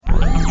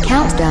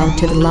countdown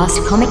to the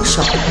last comic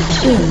shop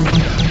in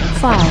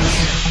 5,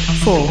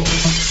 4,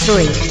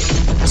 3,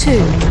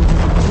 2,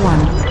 1.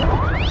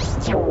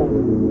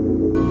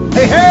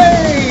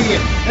 Hey!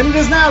 And it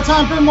is now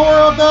time for more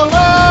of the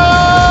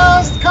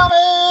last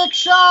comic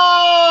shop!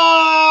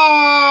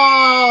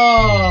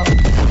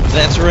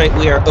 That's right,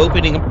 we are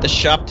opening up the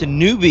shop to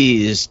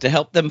newbies to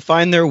help them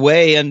find their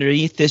way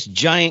underneath this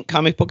giant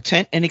comic book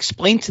tent and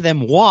explain to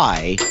them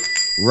why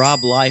Rob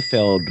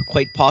Liefeld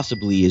quite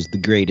possibly is the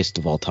greatest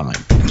of all time.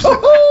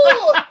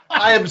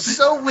 I am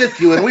so with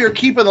you, and we are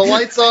keeping the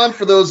lights on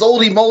for those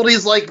oldie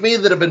moldies like me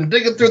that have been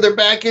digging through their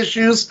back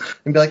issues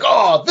and be like,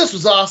 oh, this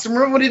was awesome.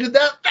 Remember when he did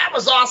that? That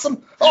was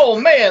awesome. Oh,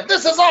 man,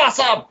 this is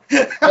awesome.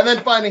 And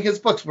then finding his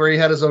books where he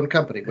had his own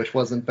company, which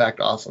was, in fact,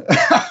 awesome.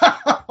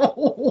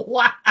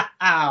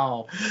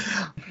 Wow.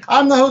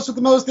 I'm the host with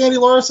the most, Andy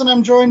Larson.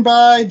 I'm joined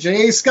by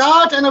Jay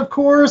Scott, and, of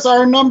course,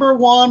 our number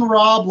one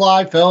Rob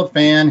Liefeld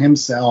fan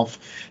himself,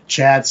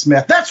 Chad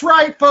Smith. That's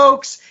right,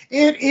 folks.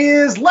 It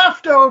is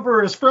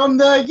leftovers from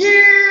the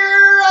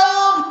Year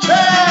of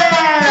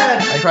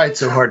Chad. I tried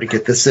so hard to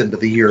get this into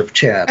the Year of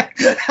Chad.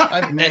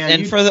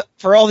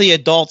 For all the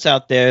adults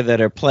out there that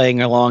are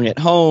playing along at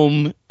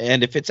home,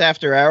 and if it's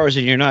after hours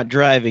and you're not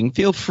driving,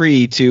 feel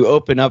free to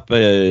open up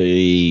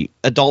a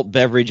adult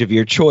beverage of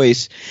your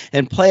choice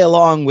and play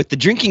along with the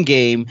drinking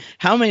game.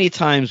 How many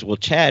times will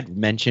Chad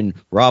mention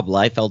Rob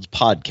Liefeld's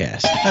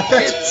podcast?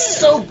 It's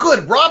so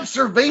good.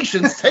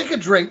 Robservations, take a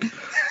drink.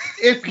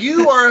 If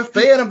you are a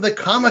fan of the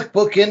comic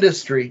book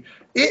industry,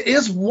 it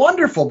is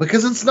wonderful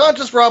because it's not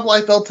just Rob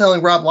Liefeld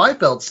telling Rob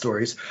Liefeld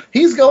stories.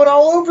 He's going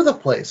all over the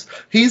place.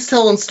 He's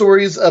telling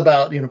stories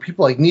about,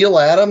 people like Neil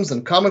Adams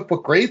and comic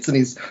book greats, and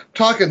he's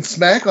talking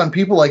smack on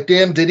people like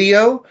Dan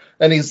Didio,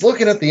 and he's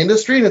looking at the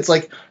industry, and it's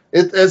like,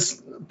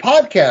 as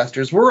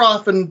podcasters, we're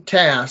often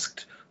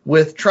tasked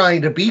with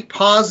trying to be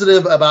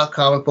positive about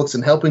comic books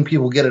and helping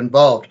people get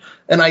involved.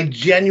 And I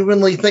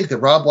genuinely think that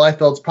Rob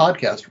Liefeld's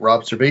podcast,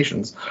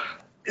 Robservations,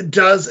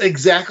 does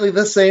exactly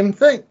the same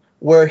thing,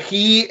 where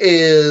he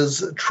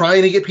is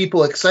trying to get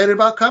people excited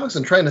about comics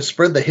and trying to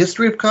spread the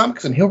history of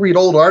comics, and he'll read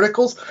old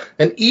articles.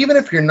 And even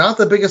if you're not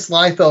the biggest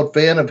Liefeld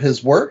fan of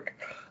his work,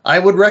 I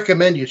would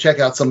recommend you check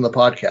out some of the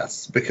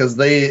podcasts because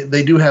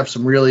they do have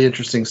some really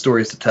interesting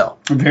stories to tell.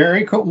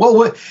 Very cool.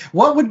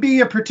 What would be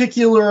a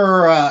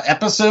particular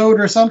episode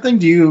or something?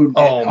 Do you,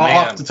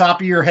 off the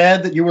top of your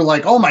head, that you were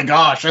like, oh my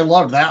gosh, I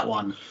loved that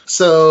one?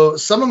 So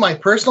some of my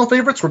personal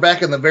favorites were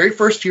back in the very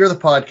first year of the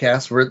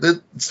podcast, where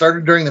it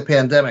started during the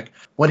pandemic,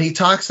 when he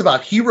talks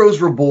about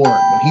Heroes Reborn,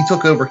 when he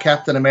took over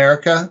Captain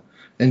America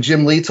and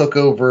Jim Lee took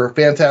over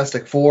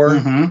Fantastic Four,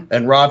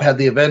 and Rob had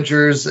the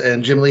Avengers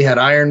and Jim Lee had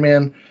Iron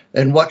Man,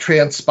 and what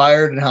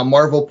transpired and how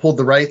Marvel pulled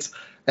the rights.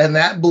 And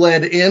that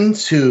bled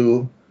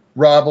into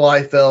Rob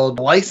Liefeld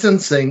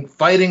licensing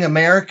Fighting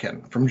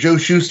American from Joe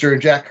Shuster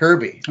and Jack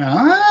Kirby.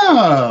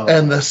 Oh.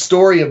 And the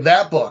story of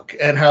that book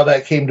and how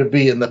that came to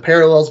be, and the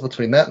parallels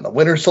between that and the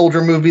Winter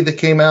Soldier movie that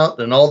came out,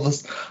 and all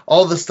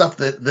the stuff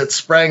that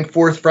sprang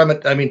forth from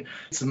it. I mean,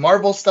 some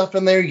Marvel stuff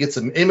in there. You get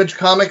some Image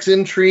Comics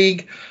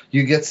intrigue.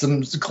 You get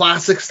some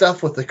classic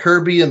stuff with the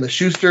Kirby and the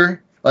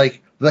Shuster.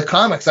 Like, the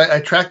comics, I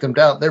tracked them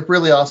down. They're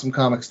really awesome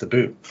comics to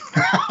boot.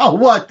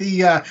 What,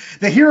 the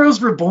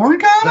Heroes Reborn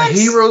comics?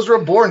 The Heroes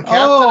Reborn.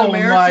 Captain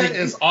America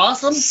is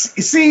awesome.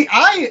 See,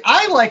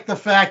 I like the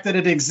fact that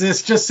it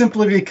exists just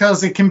simply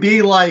because it can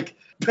be like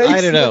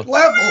basement level.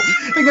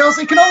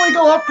 It can only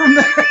go up from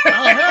there.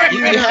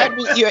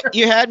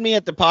 You had me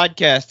at the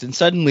podcast, and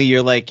suddenly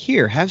you're like,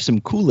 here, have some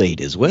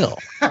Kool-Aid as well.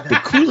 The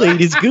Kool-Aid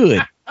is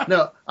good.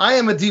 No, I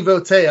am a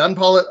devotee,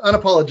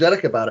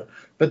 unapologetic about it.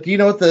 But do you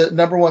know what the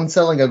number one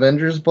selling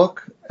Avengers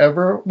book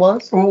ever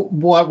was? Well,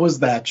 what was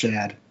that,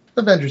 Chad?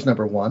 Avengers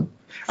 #1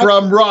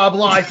 from Rob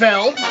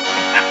Liefeld.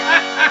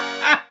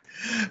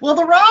 Well,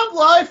 the Rob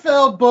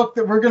Liefeld book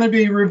that we're going to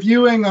be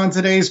reviewing on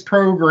today's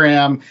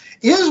program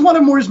is one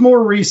of his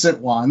more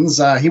recent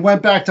ones. He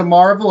went back to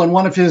Marvel, and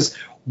one of his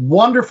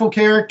wonderful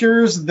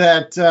characters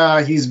that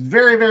he's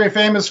very, very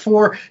famous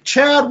for.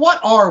 Chad, what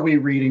are we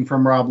reading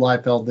from Rob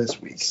Liefeld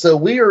this week? So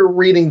we are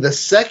reading the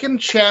second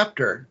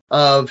chapter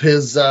of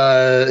his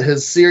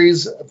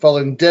series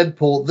following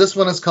Deadpool. This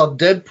one is called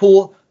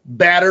Deadpool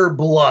Batter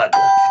Blood.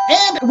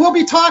 And we'll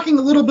be talking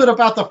a little bit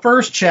about the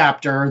first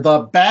chapter, the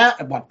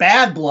Bad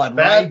Blood, right?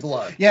 Bad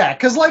Blood. Yeah,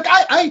 because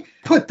I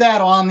put that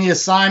on the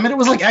assignment. It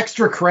was like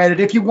extra credit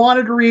if you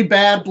wanted to read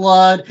Bad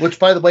Blood. Which,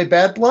 by the way,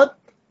 Bad Blood,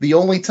 the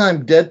only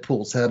time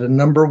Deadpool's had a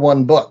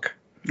 #1 book.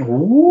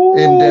 Ooh.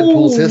 In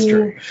Deadpool's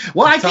history.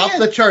 Well, I topped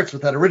the charts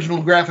with that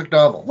original graphic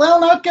novel. Well,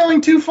 not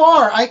going too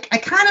far. I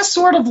kind of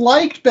sort of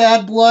liked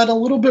Bad Blood a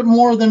little bit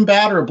more than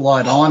Batter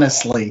Blood,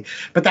 honestly.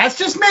 But that's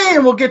just me,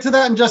 and we'll get to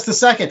that in just a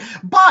second.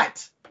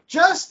 But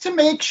just to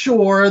make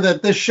sure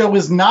that this show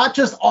is not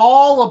just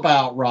all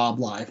about Rob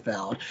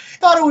Liefeld, I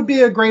thought it would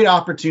be a great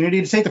opportunity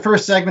to take the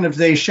first segment of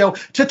today's show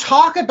to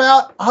talk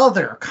about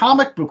other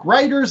comic book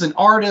writers and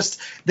artists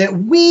that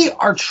we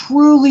are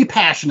truly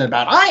passionate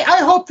about.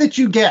 I hope that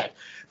you get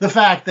the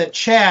fact that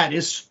Chad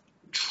is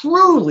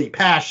truly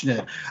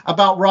passionate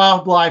about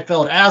Rob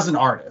Liefeld as an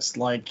artist.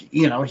 Like,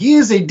 he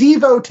is a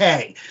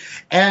devotee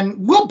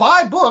and will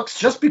buy books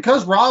just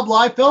because Rob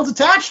Liefeld's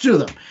attached to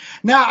them.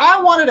 Now,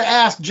 I wanted to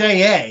ask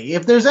J.A.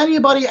 if there's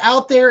anybody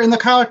out there in the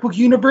comic book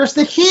universe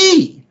that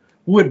he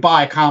would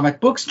buy comic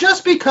books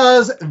just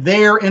because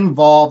they're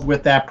involved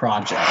with that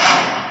project.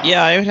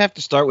 Yeah, I would have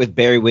to start with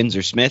Barry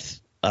Windsor Smith.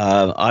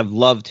 I've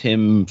loved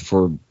him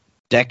for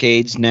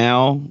decades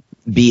now,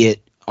 be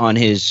it on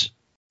his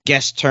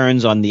guest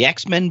turns on the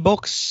X-Men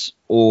books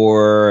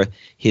or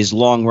his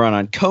long run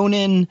on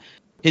Conan,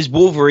 his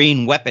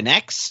Wolverine Weapon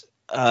X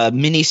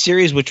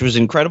miniseries, which was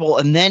incredible,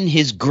 and then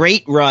his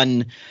great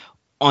run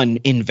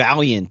in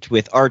Valiant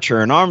with Archer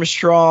and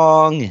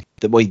Armstrong.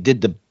 The way he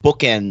did the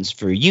bookends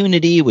for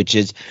Unity, which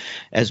is,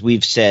 as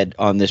we've said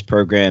on this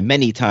program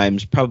many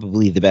times,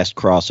 probably the best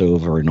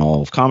crossover in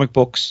all of comic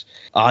books.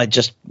 I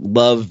just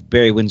love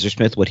Barry Windsor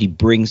Smith, what he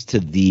brings to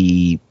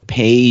the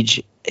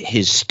page,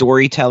 his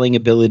storytelling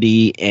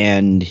ability,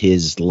 and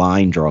his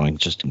line drawing,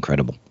 just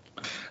incredible.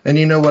 And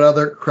you know what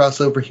other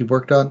crossover he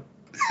worked on?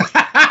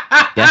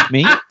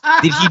 Deathmate?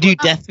 Did he do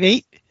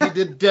Deathmate? He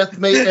did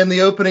Deathmate in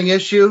the opening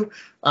issue.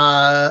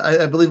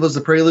 I believe it was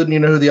the Prelude, and you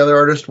know who the other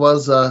artist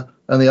was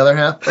on the other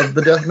half of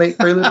the Deathmate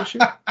Prelude issue?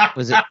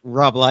 Was it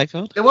Rob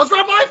Liefeld? It was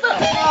Rob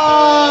Liefeld!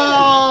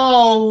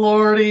 Oh,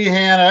 Lordy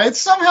Hannah. It's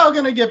somehow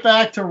going to get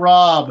back to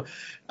Rob,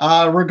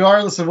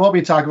 regardless of what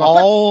we talk about.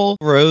 All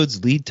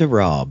roads lead to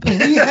Rob.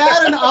 We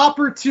had an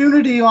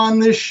opportunity on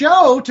this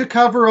show to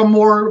cover a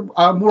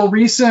more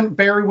recent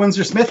Barry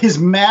Windsor Smith, his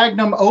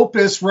magnum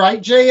opus,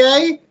 right,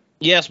 J.A.?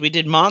 Yes, we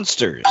did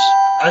Monsters.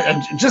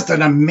 Just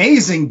an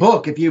amazing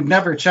book. If you've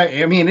never checked,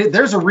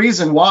 there's a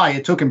reason why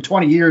it took him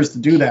 20 years to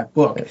do that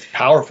book. It's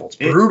powerful. It's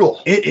brutal.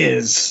 It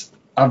is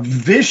a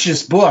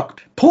vicious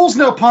book. Pulls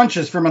no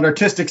punches from an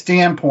artistic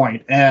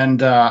standpoint,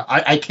 and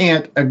I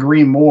can't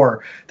agree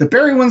more. The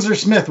Barry Windsor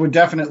Smith would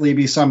definitely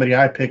be somebody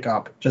I'd pick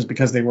up just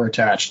because they were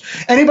attached.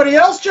 Anybody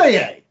else,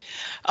 J.A.?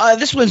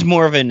 This one's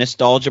more of a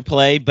nostalgia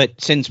play, but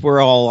since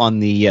we're all on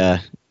the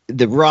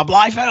Rob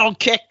Liefeld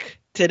kick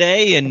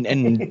today,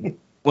 and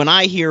when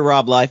I hear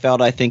Rob Liefeld,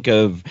 I think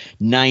of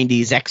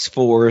 90s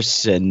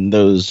X-Force and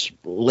those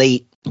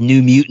late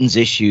New Mutants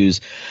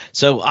issues.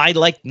 So I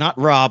like not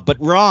Rob, but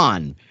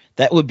Ron.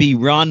 That would be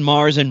Ron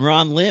Mars and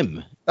Ron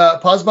Lim.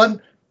 Pause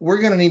button. We're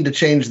going to need to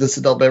change this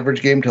adult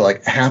beverage game to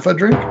like half a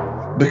drink,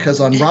 because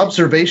on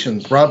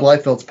Robservations, Rob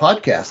Liefeld's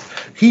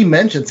podcast, he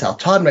mentions how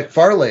Todd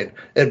McFarlane,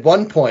 at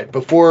one point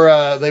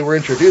before they were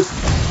introduced,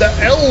 the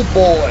L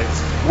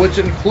Boys, which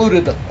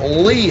included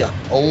Lee,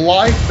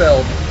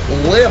 Liefeld,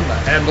 Lim,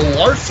 and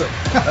Larson,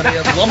 and he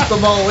had lumped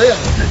them all in,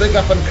 big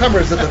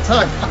up-and-comers at the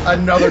time.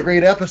 Another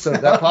great episode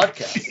of that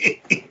podcast.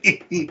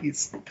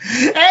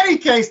 Any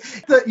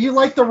case, you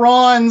like the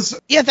Rons.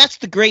 Yeah, that's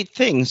the great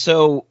thing.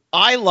 So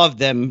I loved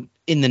them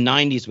in the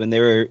 90s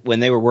when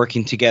they were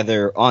working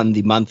together on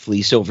the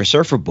monthly Silver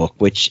Surfer book,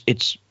 which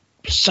it's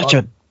such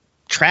a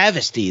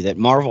travesty that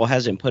Marvel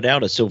hasn't put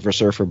out a Silver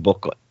Surfer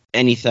book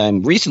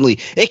anytime recently,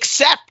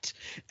 except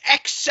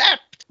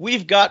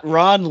we've got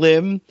Ron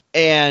Lim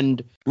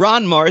and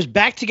Ron Mars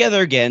back together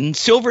again.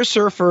 Silver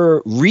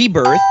Surfer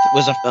Rebirth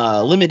was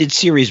a limited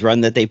series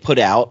run that they put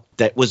out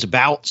that was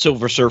about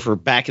Silver Surfer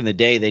back in the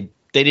day. They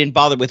didn't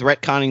bother with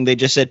retconning. They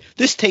just said,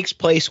 this takes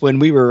place when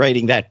we were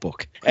writing that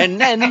book. And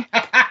then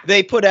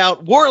they put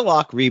out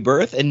Warlock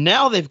Rebirth, and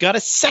now they've got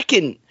a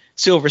second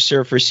Silver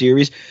Surfer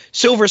series,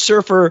 Silver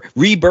Surfer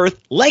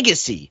Rebirth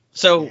Legacy.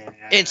 So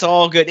It's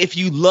all good. If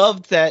you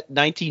loved that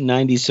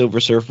 1990s Silver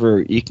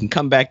Surfer, you can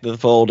come back to the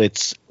fold.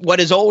 It's what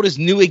is old is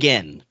new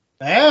again.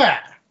 Yeah.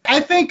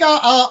 I think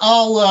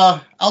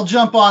I'll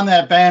jump on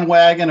that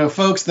bandwagon of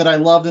folks that I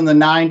loved in the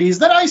 90s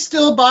that I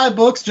still buy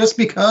books just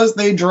because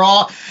they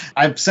draw.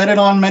 I've said it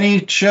on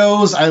many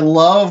shows. I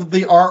love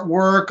the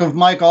artwork of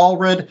Mike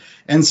Allred.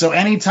 And so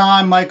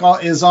anytime Mike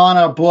is on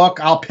a book,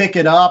 I'll pick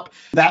it up.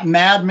 That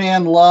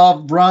Madman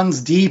love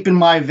runs deep in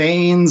my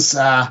veins.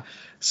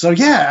 So,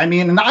 yeah,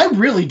 and I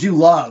really do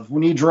love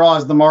when he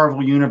draws the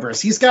Marvel Universe.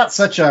 He's got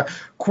such a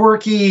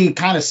quirky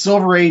kind of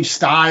Silver Age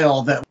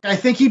style that I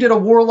think he did a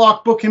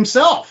Warlock book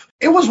himself.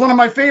 It was one of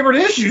my favorite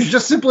issues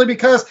just simply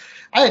because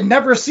I had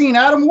never seen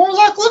Adam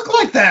Warlock look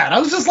like that. I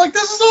was just like,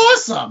 this is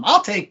awesome.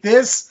 I'll take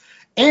this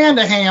and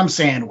a ham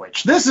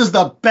sandwich. This is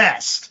the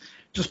best.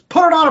 Just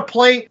put it on a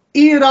plate,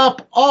 eat it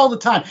up all the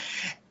time.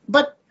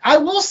 But I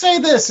will say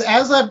this,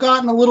 as I've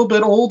gotten a little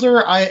bit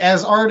older,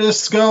 as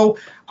artists go,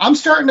 I'm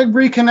starting to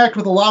reconnect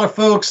with a lot of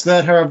folks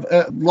that have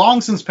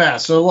long since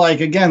passed. So,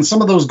 again,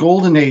 some of those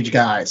Golden Age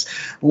guys,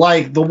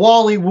 like the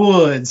Wally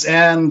Woods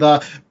and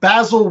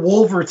Basil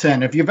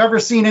Wolverton. If you've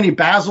ever seen any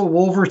Basil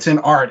Wolverton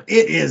art,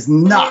 it is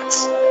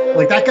nuts.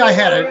 That guy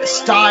had a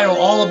style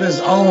all of his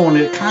own.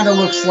 It kind of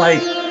looks like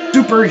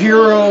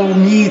superhero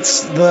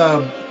meets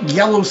the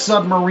Yellow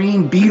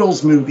Submarine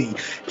Beatles movie.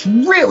 It's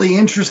really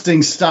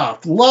interesting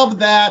stuff. Love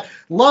that.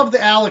 Love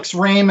the Alex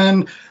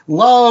Raymond.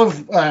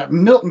 Love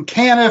Milton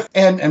Caniff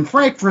and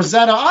Frank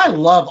Frazetta. I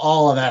love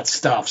all of that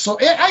stuff. So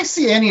I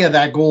see any of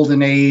that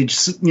Golden Age,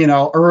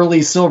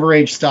 early Silver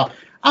Age stuff.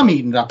 I'm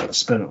eating it up with a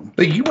spoon.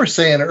 But you were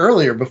saying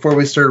earlier before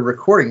we started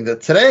recording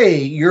that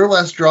today you're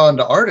less drawn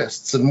to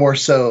artists and more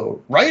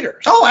so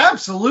writers. Oh,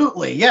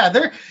 absolutely. Yeah,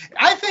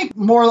 I think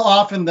more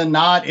often than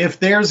not, if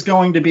there's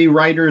going to be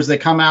writers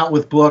that come out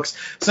with books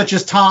such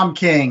as Tom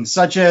King,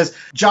 such as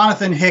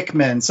Jonathan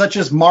Hickman, such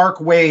as Mark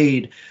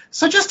Waid,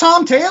 such as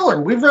Tom Taylor.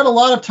 We've read a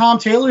lot of Tom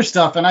Taylor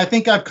stuff, and I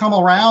think I've come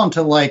around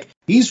to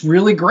he's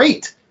really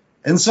great.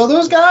 And so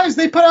those guys,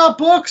 they put out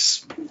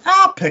books,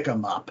 I'll pick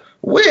them up.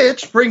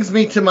 Which brings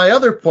me to my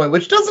other point,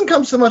 which doesn't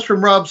come so much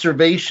from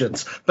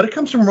Robservations, but it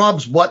comes from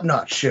Rob's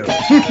Whatnot Show,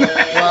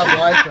 Rob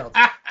Liefeld,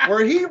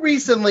 where he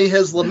recently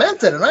has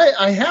lamented, and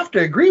I have to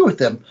agree with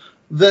him,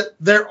 that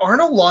there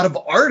aren't a lot of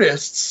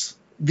artists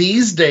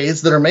these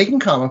days that are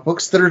making comic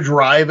books that are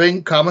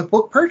driving comic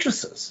book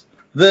purchases.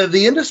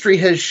 The industry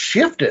has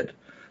shifted,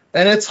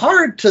 and it's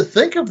hard to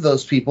think of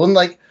those people. And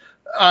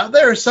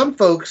there are some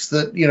folks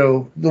that,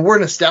 that we're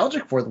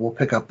nostalgic for that we'll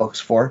pick up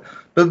books for,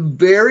 but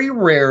very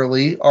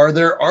rarely are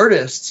there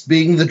artists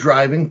being the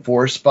driving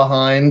force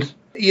behind,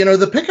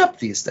 the pickup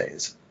these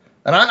days.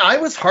 And I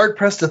was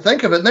hard-pressed to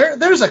think of it.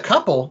 And there's a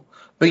couple,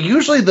 but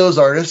usually those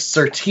artists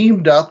are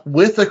teamed up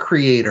with a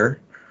creator,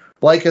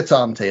 like a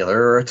Tom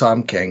Taylor or a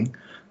Tom King.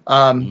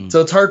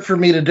 So it's hard for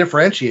me to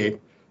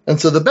differentiate. And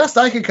so the best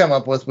I could come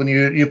up with when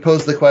you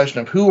pose the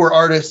question of who are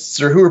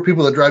artists or who are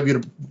people that drive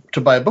you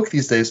to buy a book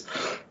these days,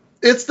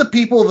 it's the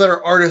people that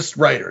are artist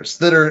writers,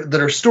 that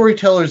are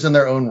storytellers in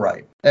their own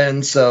right.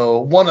 And so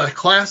one of the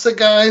classic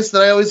guys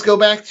that I always go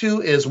back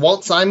to is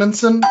Walt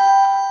Simonson.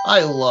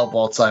 I love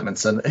Walt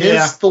Simonson.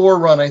 His Thor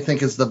run, I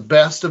think, is the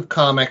best of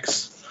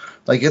comics.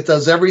 It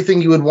does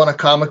everything you would want a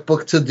comic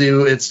book to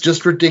do. It's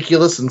just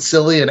ridiculous and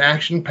silly and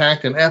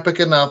action-packed and epic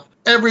enough.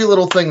 Every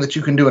little thing that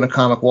you can do in a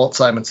comic, Walt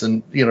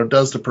Simonson,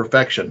 does to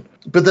perfection.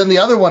 But then the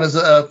other one is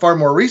a far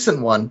more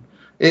recent one.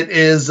 It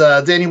is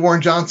Danny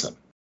Warren Johnson,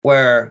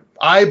 where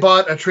I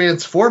bought a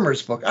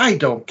Transformers book. I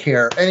don't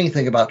care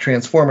anything about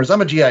Transformers.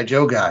 I'm a G.I.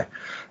 Joe guy.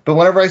 But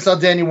whenever I saw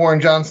Danny Warren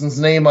Johnson's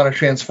name on a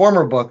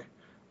Transformer book,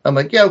 I'm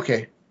like, yeah,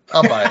 okay,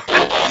 I'll buy it.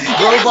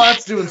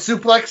 Robots doing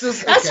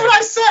suplexes? That's what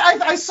I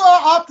said. I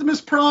saw Optimus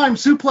Prime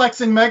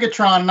suplexing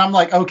Megatron, and I'm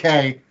like,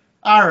 okay,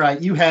 all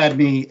right, you had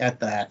me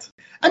at that.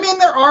 I mean,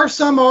 there are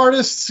some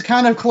artists to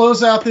kind of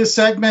close out this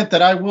segment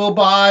that I will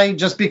buy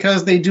just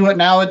because they do it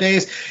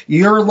nowadays.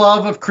 Your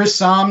love of Chris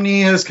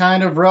Samnee has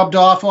kind of rubbed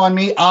off on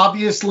me.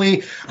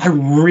 Obviously, I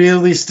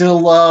really still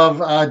love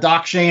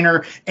Doc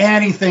Shaner.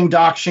 Anything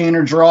Doc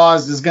Shaner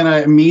draws is going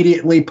to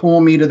immediately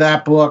pull me to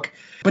that book.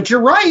 But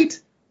you're right.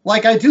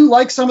 I do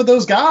like some of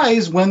those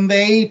guys when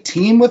they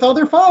team with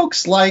other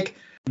folks.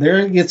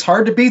 It's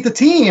hard to beat the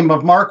team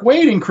of Mark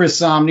Waid and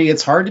Chris Samnee.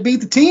 It's hard to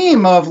beat the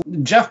team of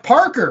Jeff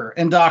Parker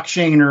and Doc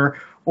Shaner,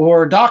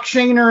 or Doc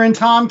Shaner and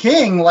Tom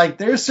King.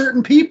 There's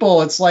certain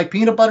people, it's like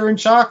peanut butter and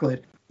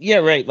chocolate. Yeah,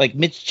 right. Like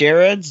Mitch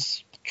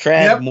Gerrard's,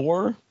 Trad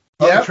Moore.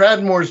 Oh,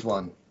 Trad Moore's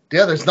one.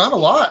 Yeah, there's not a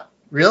lot,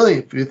 really,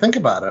 if you think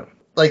about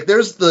it.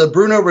 There's the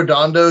Bruno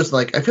Redondos.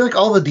 I feel like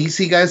all the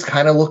DC guys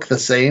kind of look the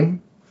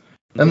same.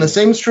 And the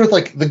same is true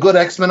with the good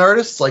X-Men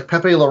artists like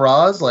Pepe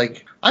Larraz.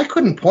 I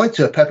couldn't point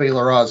to a Pepe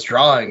Larraz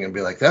drawing and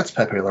be like, that's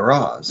Pepe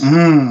Larraz.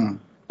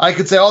 I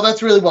could say, oh,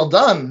 that's really well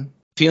done.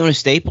 Fiona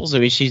Staples, I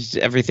mean, she's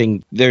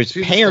everything. There's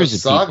pairs of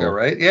Saga, people,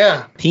 right?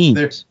 Yeah,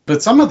 teams.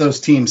 But some of those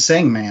teams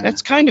sing, man.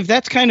 That's kind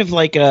of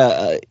like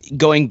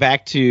going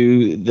back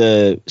to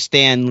the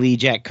Stan Lee,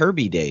 Jack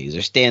Kirby days,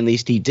 or Stan Lee,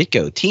 Steve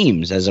Ditko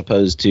teams, as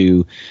opposed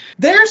to.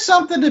 There's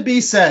something to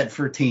be said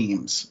for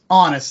teams,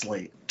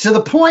 honestly, to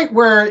the point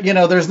where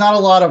there's not a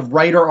lot of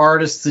writer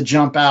artists to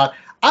jump out.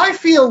 I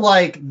feel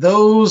like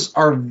those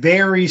are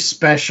very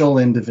special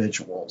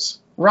individuals,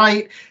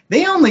 right?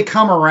 They only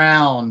come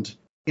around,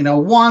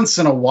 once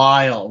in a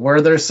while,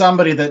 where there's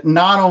somebody that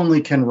not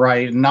only can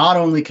write, not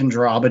only can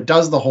draw, but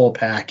does the whole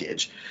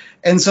package.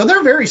 And so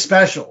they're very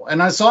special.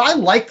 And so I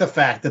like the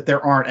fact that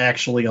there aren't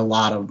actually a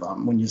lot of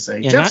them when you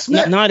say Jeff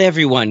Smith. Not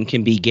everyone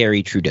can be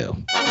Gary Trudeau.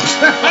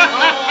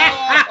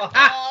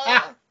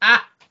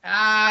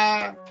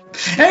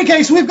 In any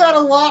case, we've got a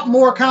lot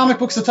more comic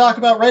books to talk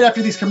about right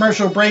after these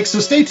commercial breaks, so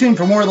stay tuned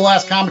for more of The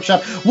Last Comic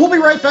Shop. We'll be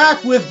right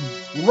back with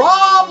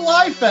Rob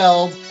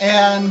Liefeld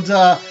and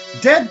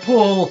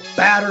Deadpool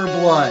Batter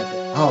Blood.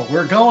 Oh,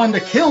 we're going to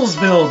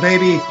Killsville,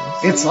 baby.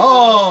 It's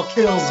all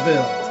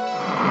Killsville.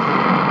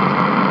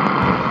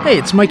 Hey,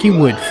 it's Mikey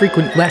Wood,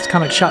 frequent Last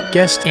Comic Shop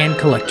guest and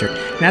collector.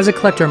 And as a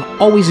collector, I'm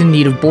always in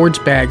need of boards,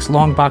 bags,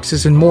 long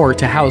boxes, and more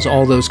to house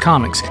all those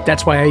comics.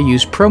 That's why I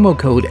use promo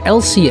code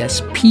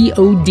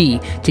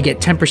LCSPOD to get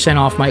 10%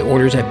 off my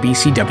orders at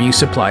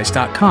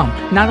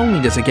BCWSupplies.com. Not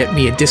only does it get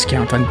me a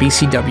discount on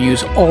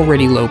BCW's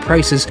already low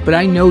prices, but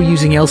I know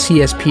using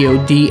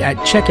LCSPOD at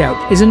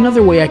checkout is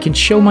another way I can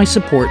show my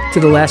support to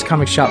the Last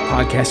Comic Shop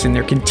podcast and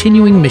their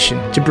continuing mission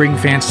to bring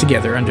fans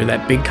together under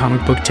that big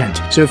comic book tent.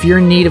 So if you're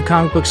in need of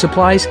comic book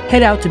supplies,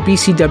 head out to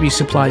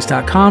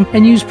BCWSupplies.com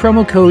and use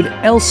promo code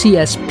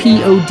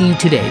LCSPOD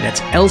today. That's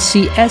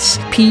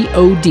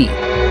LCSPOD.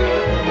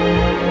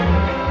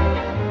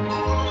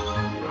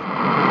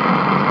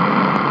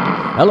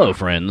 Hello,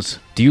 friends.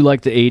 Do you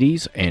like the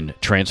 80s and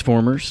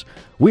Transformers?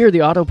 We are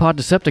the Autopod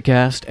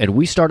Decepticast, and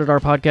we started our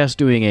podcast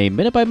doing a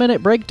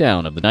minute-by-minute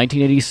breakdown of the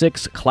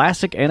 1986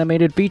 classic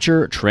animated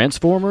feature,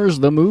 Transformers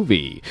the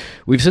Movie.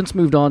 We've since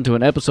moved on to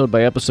an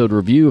episode-by-episode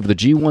review of the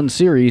G1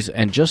 series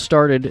and just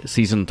started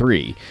Season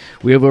 3.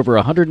 We have over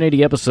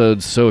 180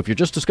 episodes, so if you're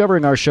just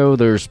discovering our show,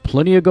 there's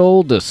plenty of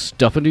gold to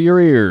stuff into your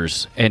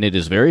ears, and it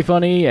is very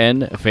funny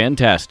and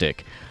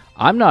fantastic.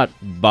 I'm not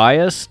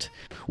biased.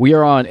 We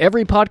are on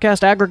every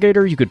podcast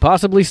aggregator you could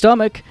possibly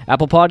stomach: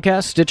 Apple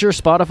Podcasts, Stitcher,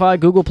 Spotify,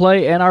 Google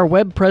Play, and our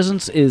web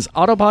presence is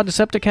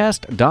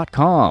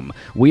autopoddecepticast.com.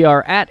 We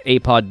are at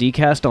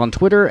APodDcast on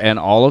Twitter and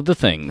all of the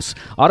things.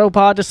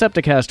 Autopod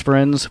Decepticast,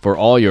 friends, for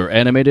all your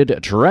animated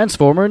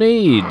Transformer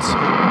needs.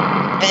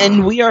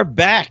 And we are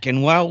back,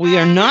 and while we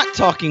are not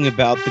talking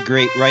about the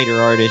great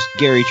writer-artist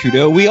Gary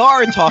Trudeau, we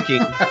are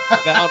talking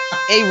about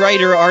a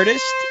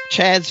writer-artist,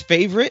 Chad's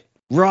favorite,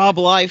 Rob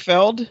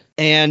Liefeld.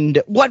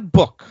 And what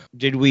book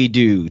did we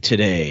do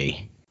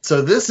today?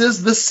 So this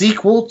is the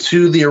sequel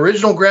to the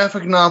original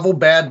graphic novel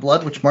Bad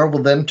Blood, which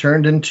Marvel then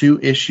turned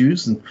into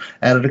issues and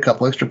added a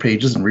couple extra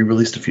pages and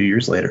re-released a few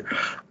years later.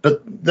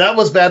 But that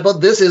was Bad Blood.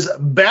 This is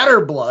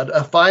Batter Blood,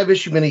 a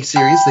 5-issue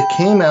miniseries that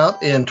came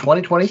out in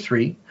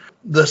 2023.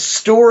 The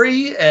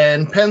story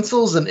and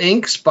pencils and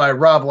inks by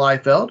Rob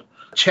Liefeld.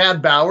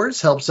 Chad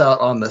Bowers helps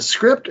out on the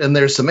script, and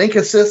there's some ink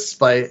assists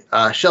by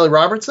Shelley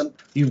Robertson.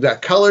 You've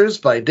got colors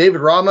by J.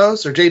 David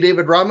Ramos,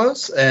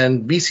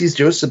 and BC's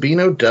Joe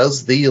Sabino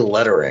does the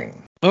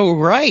lettering. Oh,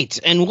 right.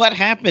 And what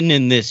happened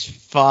in this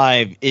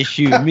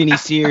 5-issue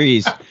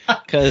miniseries?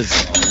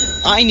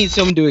 Because I need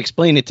someone to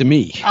explain it to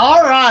me.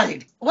 All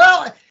right.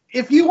 Well,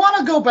 if you want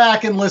to go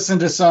back and listen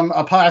to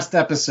a past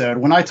episode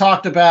when I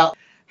talked about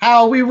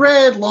how we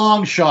read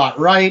Long Shot,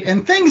 right?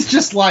 And things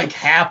just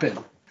happen.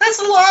 That's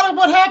a lot of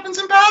what happens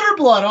in Batter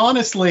Blood,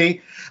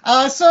 honestly.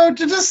 So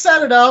to just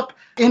set it up,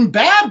 in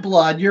Bad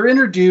Blood, you're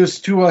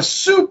introduced to a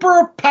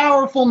super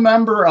powerful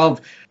member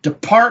of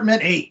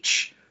Department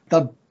H,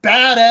 the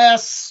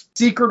badass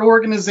secret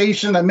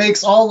organization that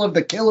makes all of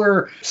the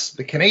killers.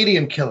 The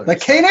Canadian killers. The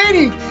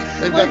Canadian.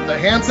 They've got the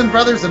Hanson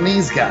brothers and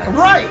these guys.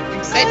 Right.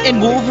 Exactly.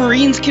 And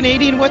Wolverine's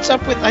Canadian? What's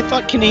up with... I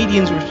thought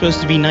Canadians were supposed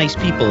to be nice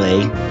people,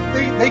 eh?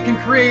 They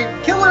can create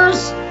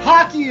killers,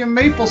 hockey, and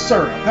maple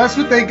syrup. That's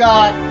what they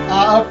got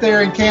up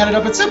there in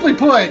Canada. But simply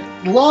put,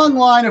 long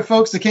line of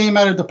folks that came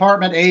out of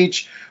Department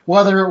H,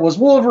 whether it was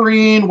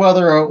Wolverine,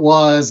 whether it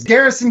was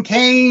Garrison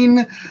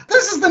Kane.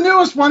 This is the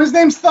newest one. His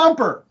name's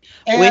Thumper.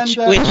 And, which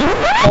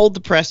hold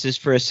the presses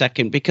for a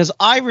second, because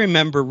I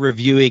remember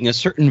reviewing a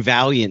certain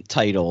Valiant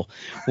title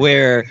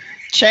where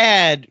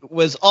Chad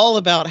was all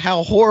about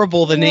how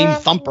horrible the name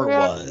Thumper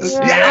was.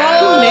 Yeah.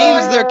 Who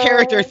names their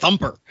character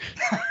Thumper?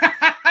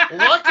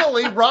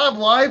 Luckily, Rob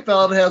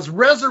Liefeld has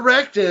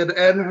resurrected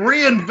and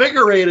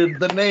reinvigorated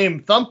the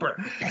name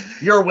Thumper.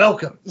 You're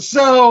welcome.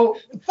 So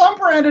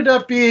Thumper ended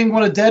up being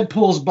one of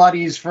Deadpool's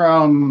buddies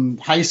from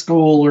high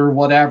school or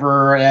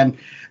whatever, and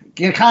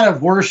kind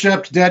of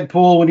worshipped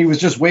Deadpool when he was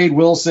just Wade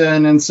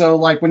Wilson. And so,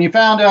 when you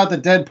found out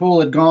that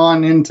Deadpool had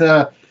gone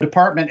into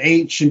Department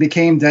H and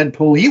became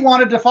Deadpool, he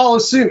wanted to follow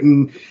suit,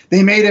 and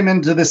they made him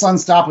into this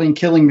unstoppable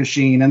killing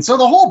machine. And so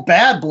the whole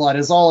Bad Blood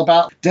is all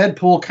about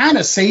Deadpool kind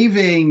of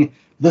saving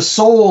the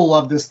soul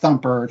of this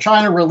Thumper,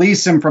 trying to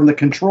release him from the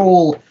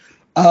control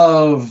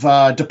of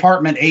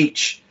Department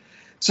H.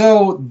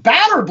 So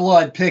Batter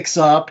Blood picks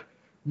up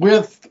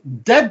with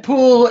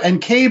Deadpool and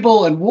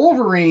Cable and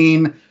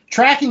Wolverine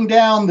tracking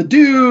down the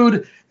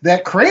dude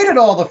that created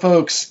all the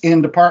folks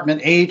in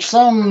Department H,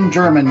 some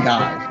German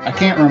guy. I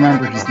can't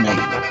remember his name.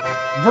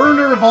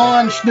 Werner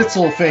von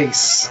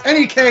Schnitzelface.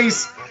 Any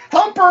case,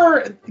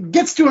 Thumper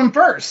gets to him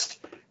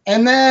first.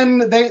 And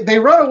then they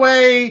run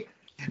away.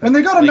 When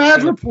they go to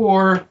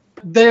Madripoor,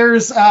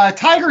 there's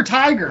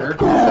Tiger,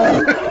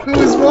 who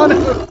is one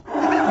of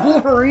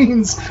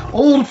Wolverine's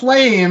old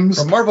flames.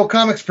 From Marvel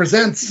Comics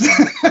Presents.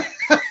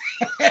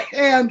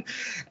 and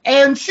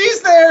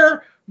she's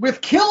there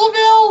with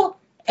Killville,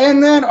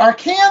 and then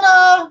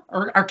Arcania,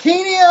 or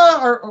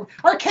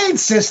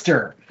Arcade's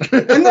sister.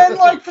 And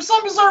then, for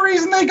some bizarre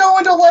reason, they go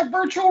into,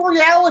 virtual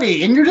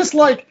reality. And you're just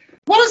like,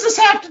 what does this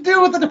have to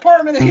do with the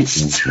Department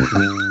H?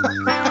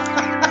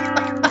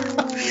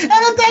 And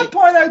at that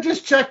point, I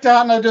just checked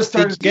out, and I just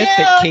started... Did you get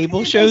that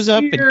Cable shows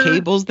up, and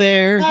Cable's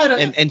there,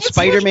 and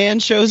Spider-Man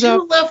shows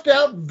up? You left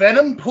out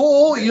Venom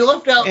Pool. You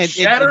left out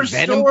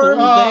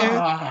Shatterstorm.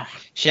 There.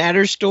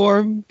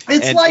 Shatterstorm.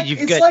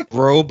 You've got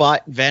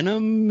Robot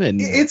Venom,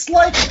 and it's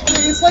like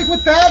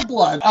with Bad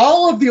Blood.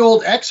 All of the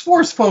old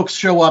X-Force folks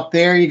show up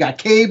there. You got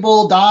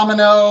Cable,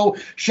 Domino,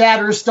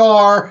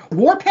 Shatterstar,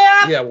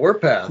 Warpath. Yeah,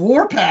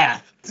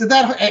 Warpath. So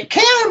that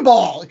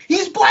Cannonball,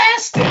 he's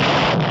blasted.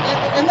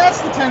 And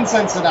that's the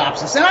 10-cent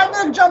synopsis. And I'm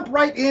going to jump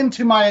right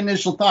into my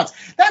initial thoughts.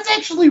 That's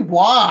actually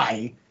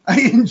why I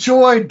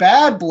enjoyed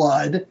Bad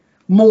Blood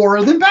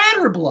more than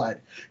Batter Blood.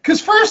 Because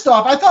first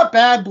off, I thought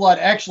Bad Blood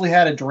actually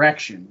had a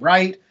direction,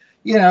 right?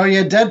 You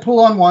had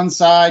Deadpool on one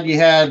side, you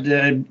had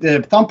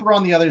Thumper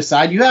on the other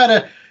side, you had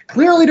a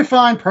clearly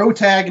defined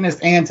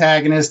protagonist,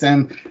 antagonist,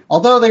 and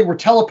although they were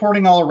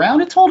teleporting all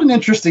around, it told an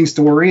interesting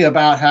story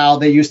about how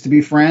they used to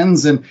be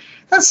friends, and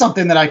that's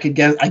something that I could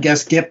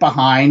get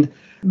behind.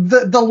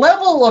 The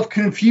level of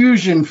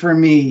confusion for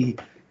me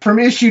from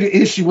issue to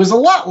issue was a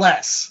lot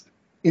less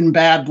in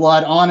Bad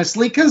Blood,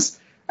 honestly, because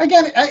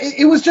again,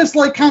 it was just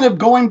like kind of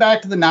going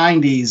back to the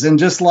 90s and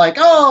just like,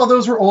 oh,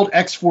 those were old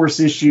X-Force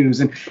issues.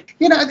 And,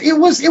 it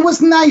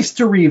was nice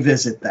to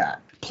revisit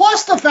that.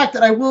 Plus the fact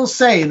that I will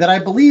say that I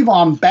believe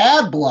on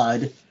Bad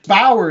Blood,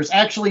 Bowers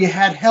actually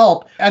had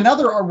help.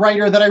 Another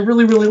writer that I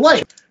really, really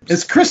like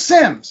is Chris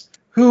Sims,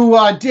 who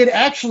did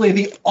actually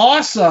the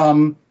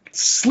awesome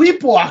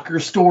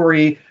Sleepwalker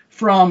story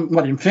from,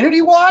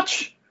 Infinity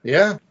Watch?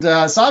 Yeah.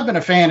 So I've been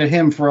a fan of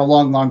him for a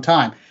long, long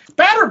time.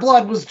 Batter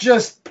Blood was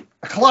just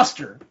a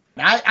cluster.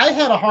 I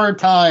had a hard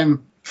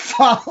time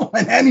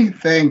following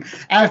anything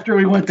after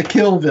we went to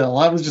Killville.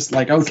 I was just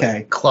like,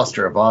 okay.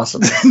 Cluster of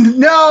awesome.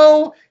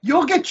 No,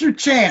 you'll get your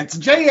chance.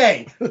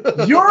 J.A.,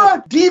 you're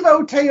a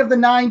devotee of the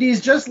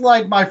 90s, just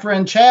like my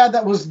friend Chad.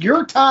 That was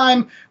your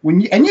time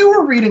and you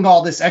were reading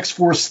all this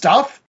X-Force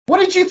stuff. What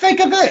did you think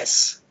of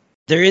this?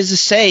 There is a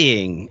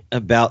saying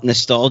about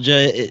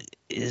nostalgia.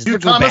 You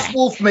Thomas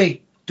Wolfe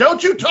me.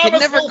 Don't you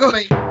Thomas Wolfe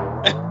me.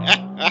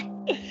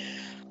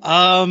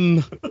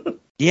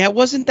 Yeah, it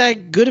wasn't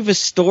that good of a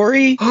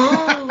story.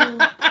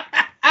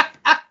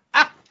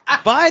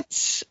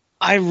 But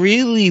I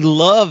really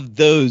love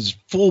those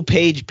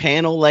full-page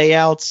panel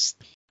layouts.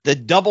 The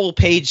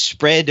double-page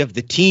spread of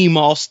the team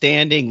all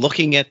standing,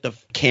 looking at the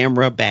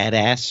camera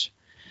badass.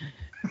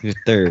 With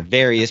their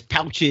various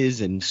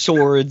pouches and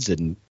swords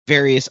and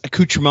various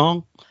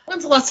accoutrements.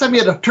 When's the last time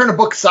you had to turn a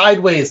book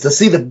sideways to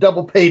see the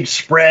double-page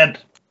spread?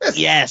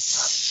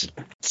 Yes.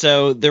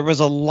 So there was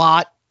a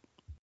lot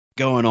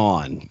going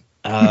on.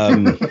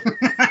 Trying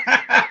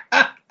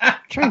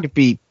to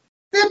be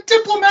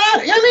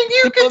diplomatic. I mean,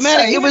 you could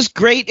say it was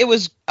great. It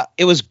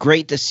was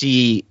great to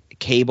see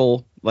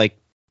Cable, like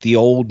the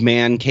old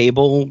man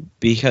Cable,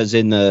 because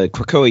in the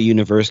Krakoa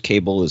universe,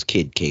 Cable is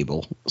Kid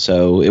Cable.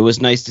 So it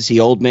was nice to see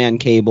old man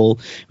Cable.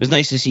 It was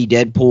nice to see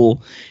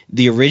Deadpool,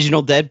 the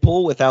original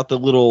Deadpool, without the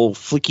little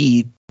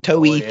flicky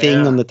toey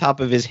thing on the top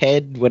of his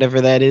head,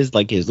 whatever that is,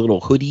 like his little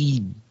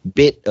hoodie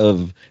bit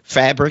of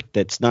fabric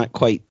that's not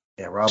quite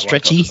Rob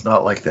stretchy. Liefeld is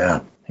not like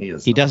that.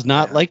 He does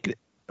not like it.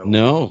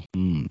 No.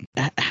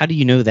 How do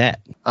you know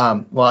that?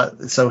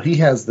 Well, so he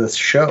has this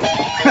show.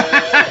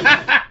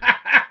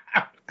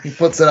 He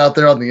puts it out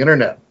there on the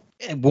internet.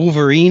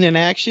 Wolverine in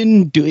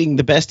action, doing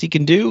the best he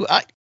can do.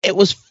 It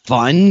was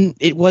fun.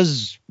 It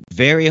was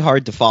very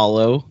hard to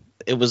follow.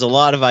 It was a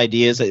lot of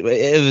ideas. It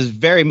was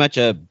very much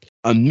a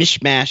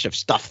mishmash of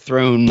stuff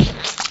thrown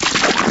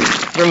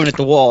at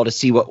the wall to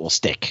see what will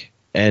stick.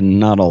 And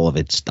not all of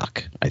it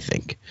stuck, I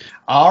think.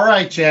 All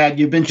right, Chad,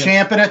 you've been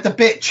champing at the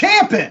bit.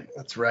 Champing!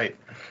 That's right.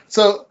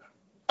 So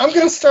I'm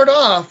going to start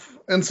off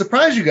and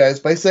surprise you guys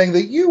by saying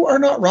that you are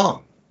not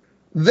wrong.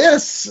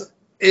 This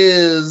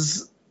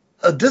is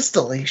a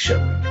distillation.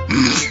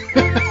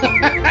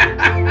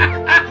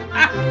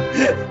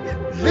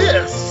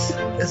 This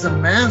is a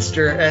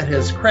master at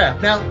his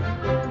craft.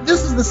 Now,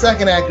 this is the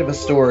second act of a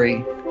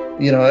story.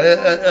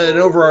 An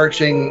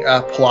overarching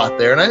plot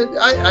there. And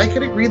I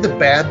could agree that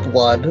Bad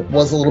Blood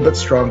was a little bit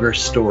stronger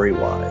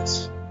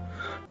story-wise.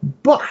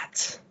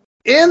 But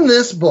in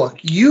this book,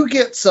 you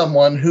get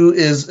someone who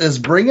is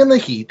bringing the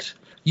heat.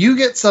 You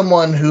get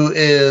someone who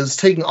is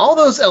taking all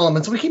those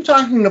elements. We keep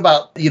talking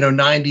about,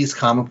 90s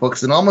comic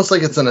books and almost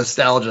like it's a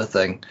nostalgia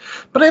thing.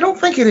 But I don't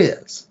think it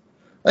is.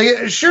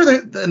 Like,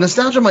 sure, the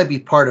nostalgia might be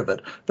part of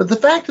it, but the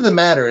fact of the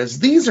matter is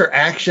these are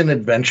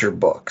action-adventure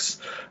books.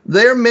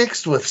 They're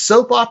mixed with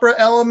soap opera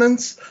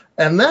elements,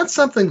 and that's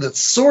something that's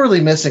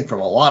sorely missing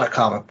from a lot of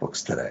comic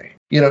books today.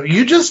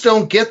 You just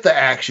don't get the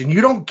action.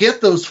 You don't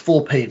get those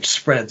full-page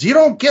spreads. You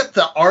don't get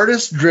the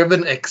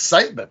artist-driven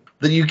excitement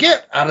that you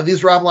get out of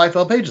these Rob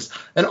Liefeld pages.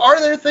 And are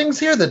there things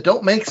here that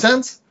don't make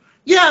sense?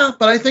 Yeah,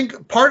 but I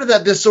think part of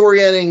that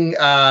disorienting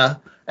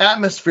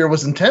atmosphere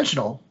was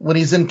intentional when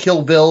he's in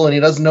Killville and he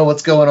doesn't know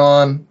what's going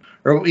on,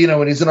 or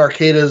when he's in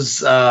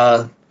Arcada's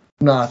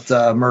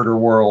Murder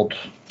World.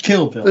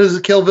 Killville. There's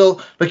a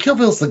Killville, but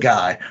Killville's the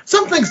guy.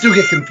 Some things do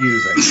get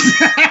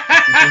confusing.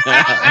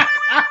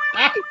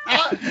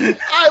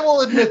 I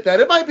will admit that.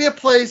 It might be a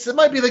place, it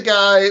might be the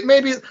guy,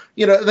 maybe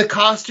the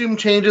costume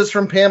changes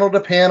from panel to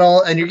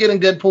panel, and you're getting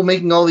Deadpool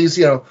making all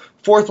these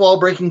fourth wall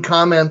breaking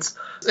comments,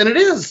 and it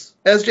is.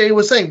 As Jay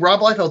was saying,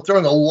 Rob Liefeld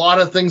throwing a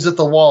lot of things at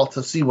the wall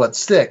to see what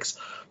sticks.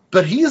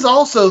 But he's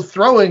also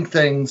throwing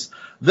things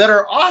that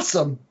are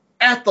awesome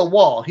at the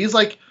wall. He's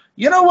like,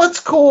 you know what's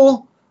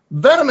cool?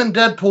 Venom and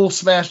Deadpool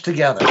smashed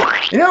together.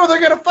 You know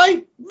they're going to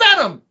fight?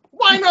 Venom!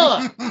 Why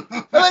not?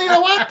 And then you know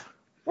what?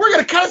 We're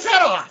going to cut his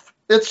head off.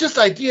 It's just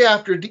idea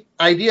after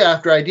idea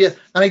after idea.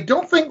 And I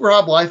don't think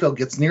Rob Liefeld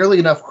gets nearly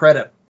enough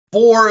credit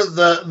for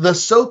the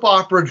soap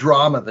opera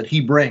drama that he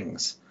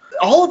brings.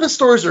 all of his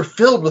stories are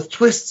filled with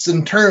twists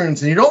and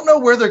turns, and you don't know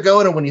where they're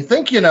going, and when you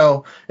think you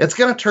know, it's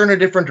going to turn a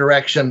different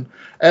direction,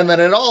 and then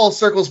it all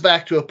circles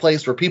back to a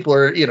place where people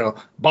are,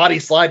 body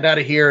sliding out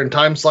of here and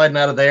time sliding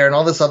out of there and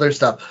all this other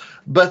stuff.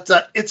 But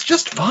it's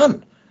just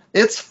fun.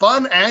 It's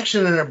fun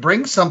action, and it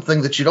brings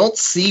something that you don't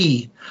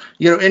see,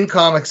 in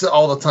comics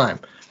all the time.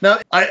 Now,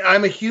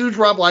 I'm a huge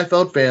Rob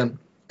Liefeld fan,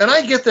 and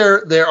I get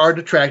there are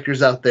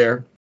detractors out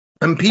there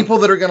and people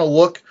that are going to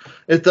look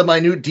at the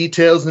minute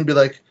details and be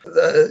like,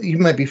 you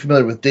might be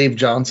familiar with Dave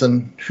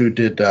Johnson, who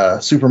did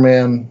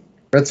Superman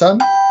Red Son.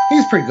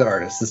 He's a pretty good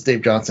artist, this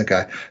Dave Johnson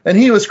guy. And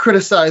he was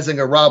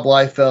criticizing a Rob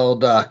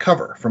Liefeld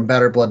cover from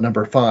Battered Blood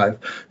 #5.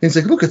 He's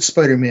like, look at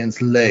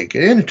Spider-Man's leg.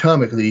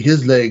 Anatomically,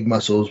 his leg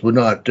muscles would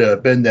not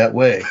bend that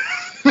way.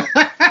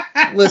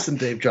 Listen,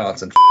 Dave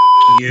Johnson,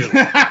 you.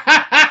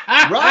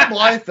 Rob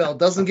Liefeld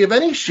doesn't give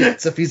any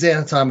shits if he's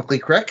anatomically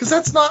correct, because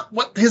that's not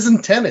what his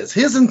intent is.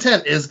 His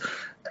intent is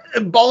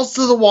balls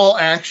to the wall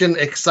action,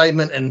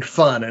 excitement, and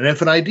fun. And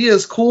if an idea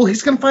is cool,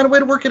 he's going to find a way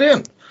to work it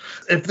in.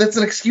 If that's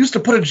an excuse to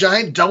put a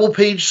giant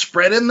double-page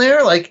spread in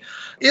there, like,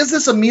 is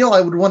this a meal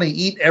I would want to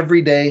eat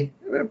every day?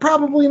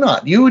 Probably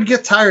not. You would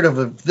get tired of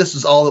it if this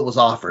is all that was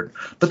offered.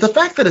 But the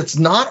fact that it's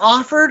not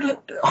offered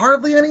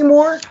hardly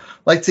anymore,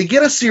 like, to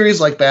get a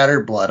series like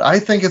Battered Blood, I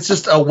think it's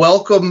just a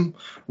welcome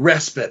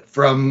respite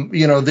from,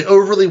 the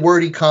overly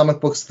wordy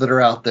comic books that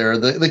are out there,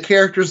 the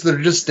characters that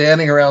are just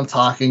standing around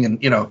talking,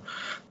 and,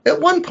 at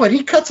one point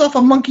he cuts off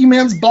a monkey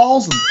man's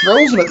balls and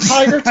throws them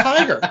at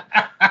Tiger.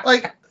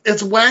 Like,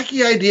 it's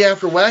wacky idea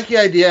after wacky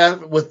idea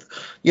with,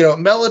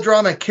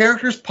 melodrama,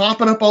 characters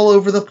popping up all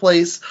over the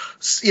place.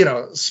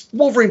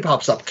 Wolverine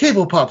pops up,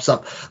 Cable pops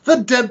up, the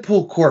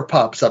Deadpool Corps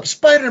pops up,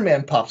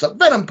 Spider-Man pops up,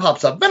 Venom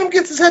pops up, Venom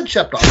gets his head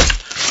chopped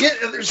off.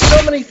 There's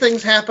so many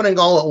things happening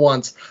all at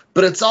once,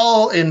 but it's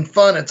all in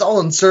fun. It's all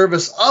in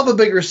service of a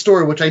bigger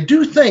story, which I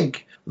do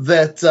think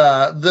that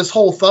this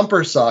whole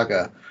Thumper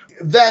saga,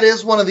 that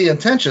is one of the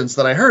intentions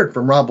that I heard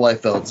from Rob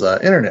Liefeld's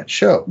internet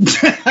show.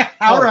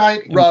 All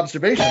right.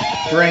 Robservation.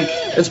 Drink.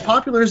 As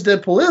popular as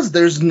Deadpool is,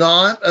 there's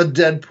not a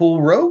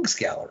Deadpool rogues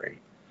gallery.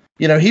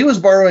 He was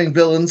borrowing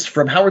villains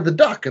from Howard the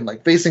Duck and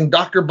facing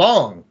Dr.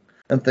 Bong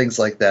and things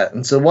like that.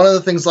 And so one of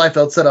the things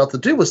Liefeld set out to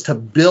do was to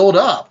build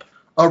up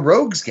a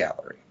rogues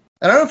gallery.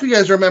 And I don't know if you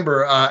guys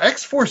remember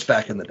X-Force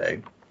back in the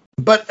day,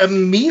 but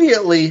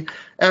immediately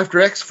after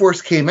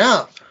X-Force came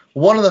out,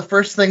 one of the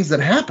first things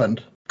that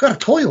happened, got a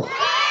toy line,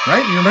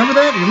 right? You remember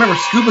that? You remember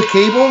Scuba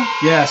Cable?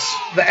 Yes.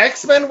 The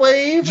X-Men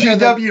wave?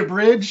 GW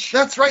Bridge?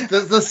 That's right.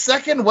 The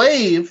second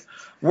wave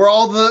were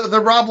all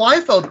the Rob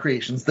Liefeld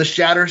creations, the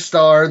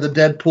Shatterstar, the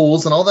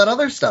Deadpools, and all that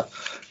other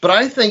stuff. But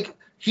I think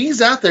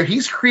he's out there,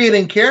 he's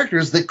creating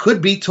characters that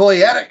could be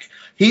toyetic.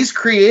 He's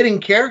creating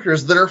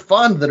characters that are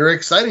fun, that are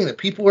exciting, that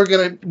people are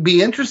going to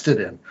be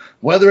interested in.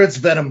 Whether it's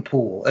Venom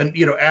Pool and,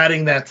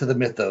 adding that to the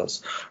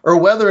mythos, or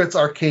whether it's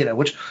Arcada,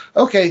 which,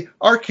 okay,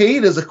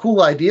 Arcade is a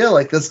cool idea,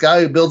 like this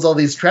guy who builds all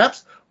these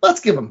traps.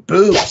 Let's give him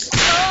boobs.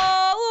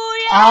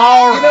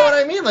 Oh, you know what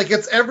I mean? Like,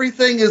 it's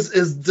everything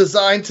is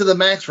designed to the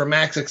max for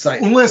max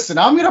excitement. Listen,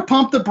 I'm going to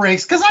pump the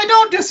brakes because I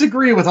don't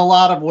disagree with a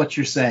lot of what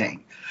you're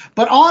saying.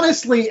 But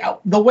honestly,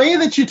 the way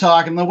that you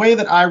talk and the way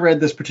that I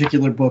read this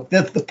particular book,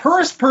 that the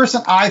first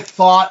person I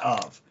thought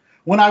of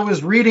when I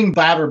was reading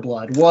Battered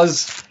Blood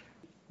was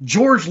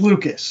George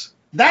Lucas.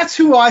 That's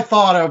who I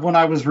thought of when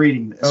I was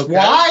reading this. Okay.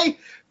 Why?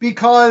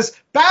 Because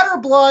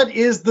Battered Blood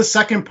is the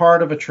second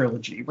part of a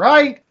trilogy,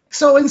 right?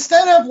 So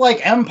instead of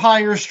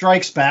Empire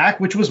Strikes Back,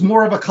 which was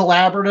more of a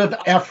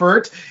collaborative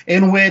effort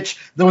in which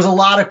there was a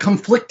lot of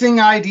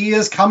conflicting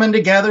ideas coming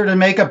together to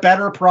make a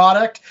better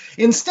product,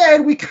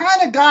 instead we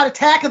kind of got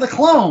Attack of the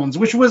Clones,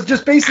 which was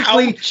just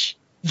basically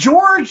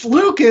George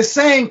Lucas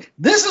saying,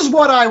 this is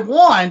what I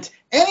want.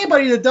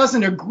 Anybody that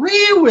doesn't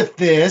agree with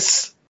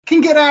this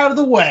can get out of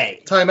the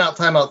way. Time out.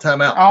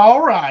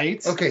 All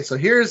right. Okay, so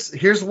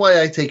here's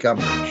why I take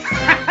umbrage.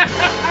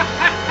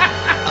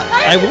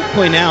 I will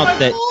point out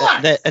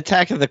that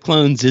Attack of the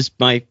Clones is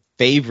my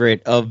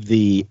favorite of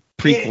the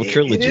prequel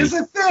trilogy. It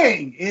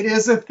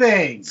is a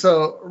thing.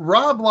 So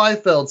Rob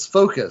Liefeld's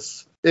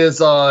focus is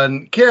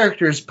on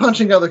characters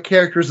punching other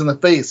characters in the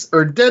face,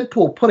 or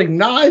Deadpool putting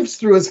knives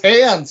through his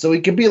hands so he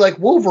can be like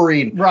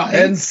Wolverine, right,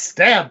 and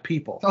stab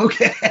people.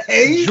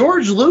 Okay.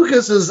 George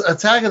Lucas's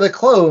Attack of the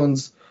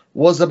Clones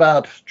was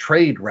about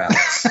trade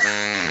routes.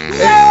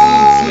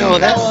 No,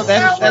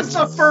 that's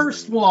the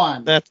first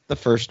one. That's the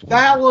first one.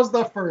 That was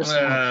the first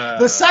one.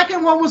 The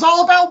second one was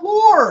all about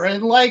war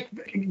and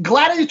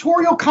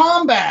gladiatorial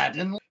combat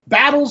and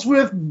battles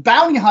with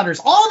bounty hunters.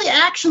 All the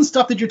action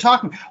stuff that you're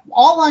talking about.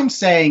 All I'm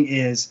saying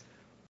is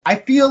I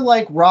feel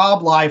like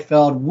Rob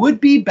Liefeld would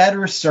be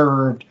better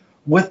served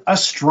with a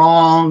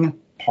strong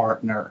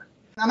partner.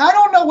 And I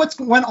don't know what's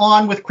went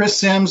on with Chris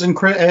Sims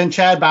and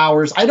Chad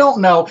Bowers. I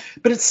don't know.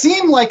 But it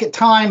seemed like at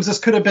times this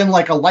could have been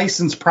like a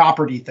licensed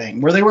property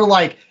thing where they were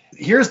like,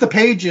 here's the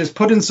pages,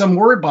 put in some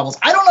word bubbles.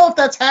 I don't know if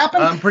that's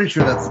happened. I'm pretty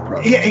sure that's the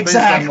problem. Yeah,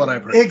 exactly. Based on what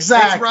I've heard.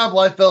 Exactly. It's Rob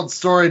Liefeld's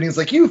story, and he's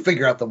like, you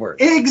figure out the word.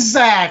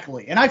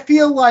 Exactly. And I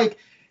feel like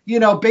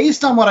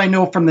based on what I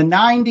know from the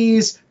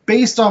 90s,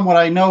 based on what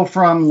I know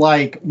from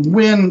like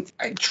when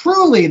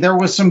truly there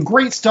was some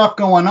great stuff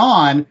going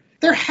on,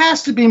 there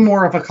has to be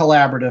more of a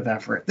collaborative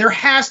effort. There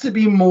has to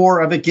be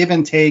more of a give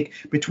and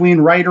take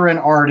between writer and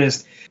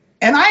artist.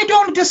 And I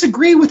don't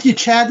disagree with you,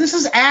 Chad. This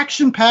is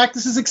action-packed.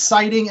 This is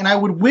exciting. And I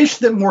would wish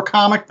that more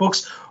comic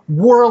books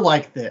were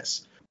like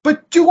this.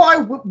 But do I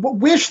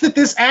wish that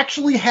this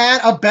actually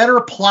had a better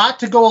plot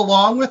to go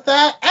along with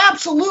that?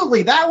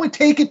 Absolutely. That would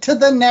take it to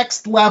the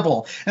next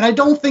level. And I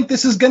don't think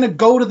this is going to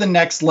go to the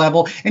next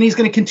level. And he's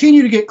going to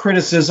continue to get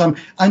criticism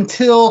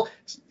until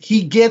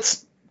he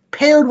gets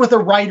paired with a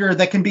writer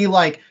that can be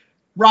like,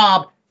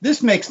 Rob,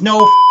 this makes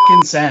no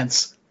f***ing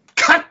sense.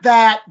 Cut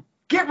that.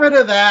 Get rid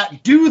of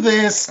that. Do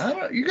this.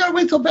 You got to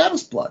wait till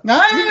Battle's Blood. You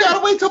got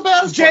to wait till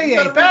Battle's Blood.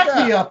 J.A.,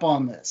 back me up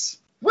on this.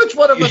 Which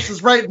one of us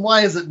is right and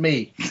why is it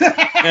me?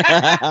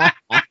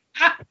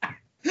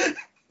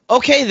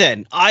 Okay,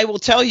 then. I will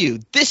tell you.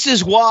 This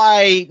is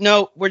why...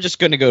 No, we're just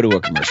going to go to a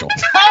commercial.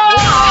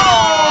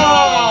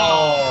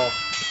 Oh!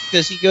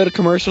 Does he go to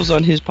commercials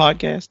on his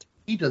podcast?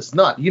 He does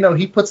not.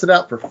 He puts it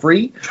out for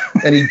free,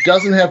 and he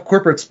doesn't have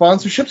corporate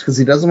sponsorships because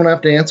he doesn't want to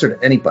have to answer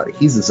to anybody.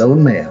 He's his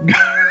own man.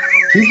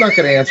 He's not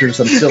going to answer to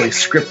some silly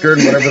scripter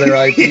and whatever their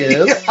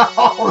idea is.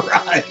 All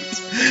right.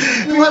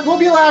 We'll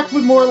be back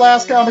with more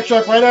Last Comic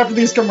Shop right after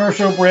these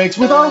commercial breaks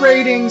with our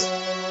ratings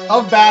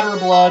of Batter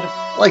Blood.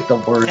 Like the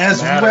words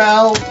as matter.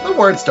 Well. The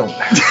words don't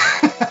matter.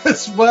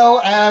 As well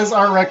as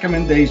our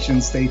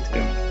recommendations. Stay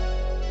tuned.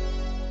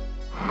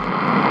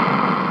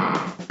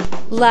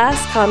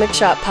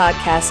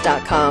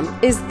 LastComicShopPodcast.com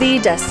is the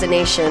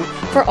destination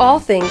for all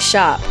things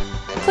shop.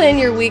 Plan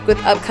your week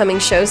with upcoming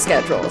show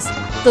schedules,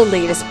 the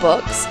latest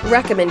books,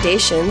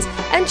 recommendations,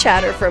 and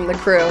chatter from the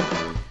crew.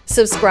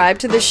 Subscribe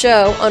to the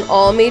show on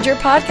all major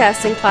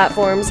podcasting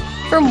platforms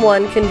from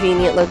one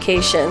convenient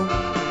location.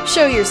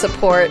 Show your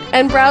support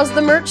and browse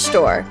the merch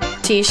store.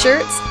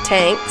 T-shirts,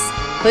 tanks,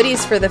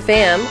 hoodies for the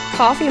fam,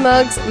 coffee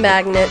mugs,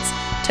 magnets,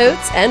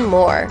 totes, and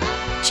more.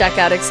 Check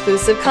out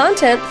exclusive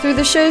content through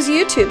the show's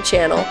YouTube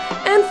channel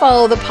and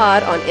follow the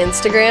pod on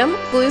Instagram,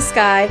 Blue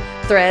Sky,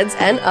 Threads,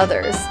 and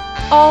others.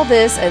 All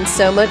this and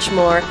so much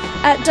more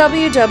at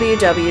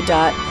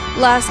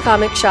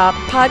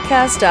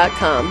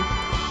www.lastcomicshoppodcast.com.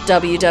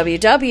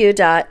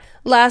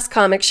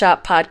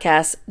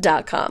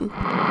 www.lastcomicshoppodcast.com.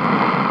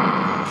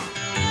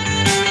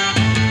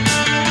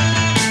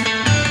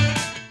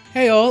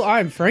 Hey all,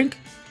 I'm Frank.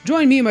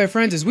 Join me and my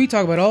friends as we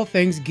talk about all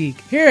things geek.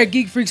 Here at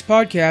Geek Freaks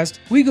Podcast,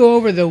 we go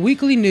over the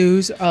weekly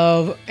news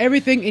of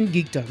everything in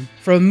geekdom,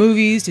 from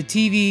movies to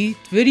TV,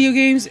 to video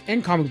games,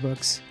 and comic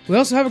books. We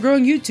also have a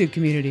growing YouTube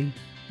community.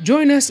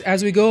 Join us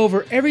as we go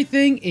over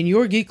everything in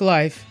your geek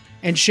life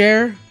and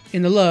share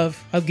in the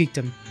love of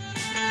geekdom.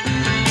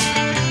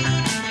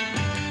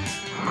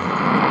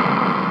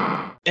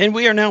 And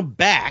we are now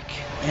back,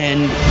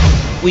 and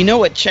we know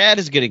what Chad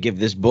is going to give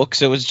this book,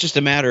 so it's just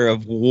a matter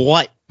of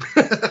what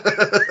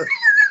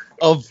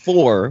of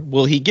 4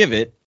 will he give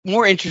it.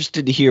 More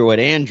interested to hear what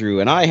Andrew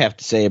and I have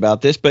to say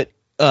about this, but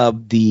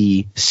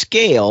the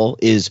scale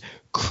is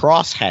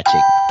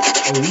cross-hatching.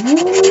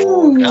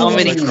 Ooh, how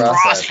many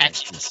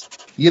cross-hatchings?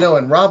 In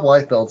Rob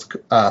Liefeld's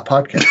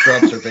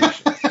podcast,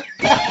 Observations,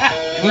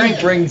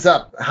 he brings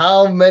up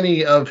how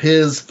many of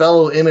his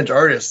fellow image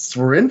artists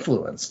were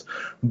influenced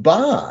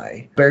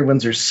by Barry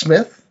Windsor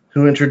Smith,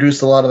 who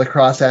introduced a lot of the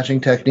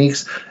cross-hatching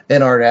techniques,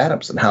 and Art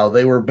Adams, and how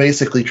they were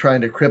basically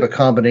trying to crib a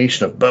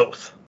combination of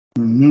both.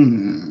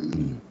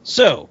 Mm.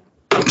 So,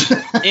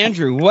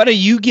 Andrew, what are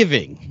you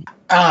giving?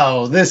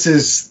 Oh, this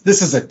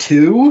is a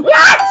 2.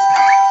 What?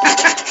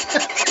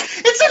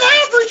 It's an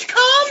average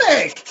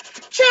comic.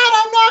 Chad,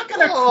 I'm not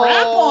going to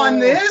crap on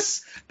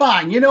this.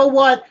 Fine, you know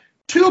what?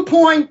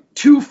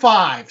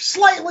 2.25,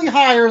 slightly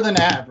higher than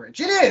average.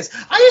 It is.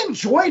 I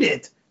enjoyed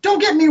it. Don't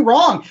get me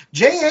wrong.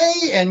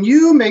 J.A. and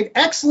you made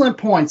excellent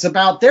points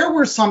about there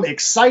were some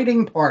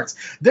exciting parts.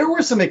 There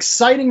were some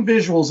exciting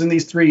visuals in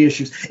these 3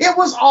 issues. It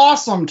was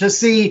awesome to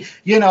see,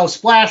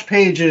 splash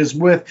pages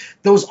with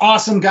those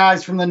awesome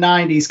guys from the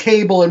 90s,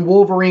 Cable and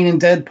Wolverine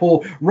and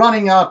Deadpool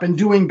running up and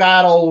doing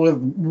battle with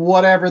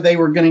whatever they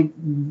were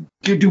going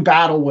to do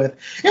battle with.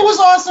 It was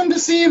awesome to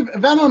see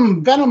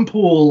Venom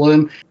Pool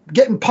and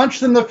getting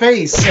punched in the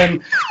face.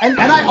 And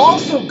I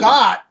also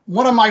got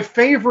one of my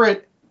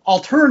favorite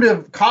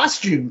alternative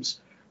costumes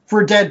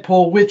for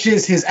Deadpool, which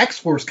is his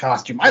X-Force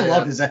costume. I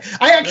love his. I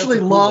actually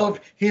love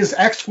his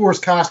X-Force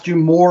costume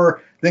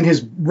more than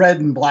his red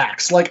and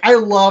blacks. Like, I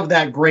love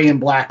that gray and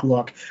black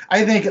look.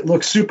 I think it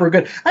looks super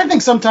good. I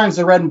think sometimes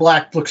the red and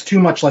black looks too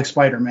much like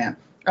Spider-Man.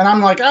 And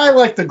I'm like, I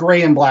like the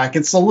gray and black.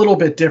 It's a little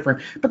bit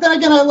different. But then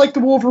again, I like the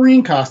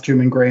Wolverine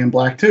costume in gray and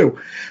black too.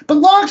 But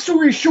long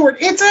story short,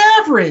 it's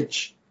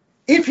average.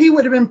 If he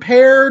would have been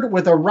paired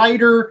with a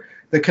writer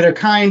that could have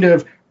kind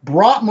of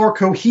brought more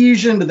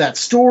cohesion to that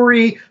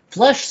story,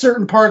 fleshed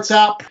certain parts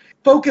out,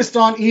 focused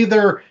on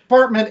either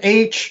Department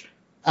H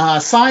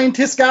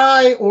scientist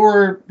guy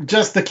or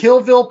just the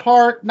Killville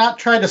part, not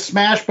try to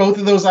smash both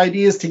of those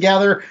ideas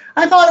together,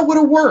 I thought it would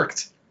have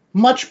worked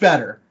much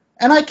better.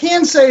 And I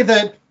can say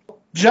that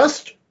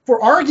just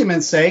for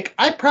argument's sake,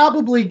 I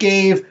probably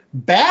gave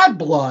Bad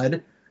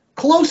Blood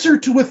closer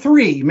to a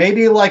 3,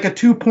 maybe like a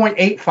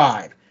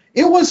 2.85.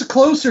 It was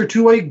closer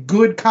to a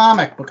good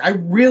comic book. I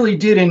really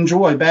did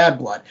enjoy Bad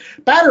Blood.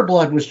 Batter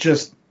Blood was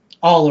just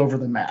all over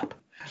the map.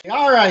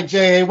 All right,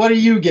 J.A., what are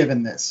you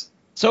giving this?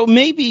 So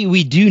maybe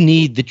we do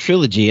need the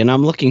trilogy, and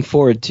I'm looking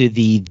forward to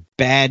the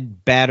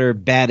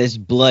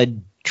Baddest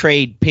Blood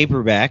trade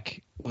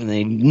paperback when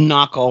they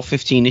knock all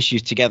 15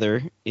 issues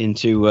together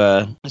into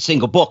a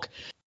single book.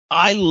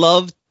 I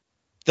loved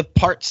the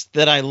parts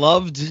that I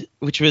loved,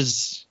 which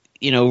was,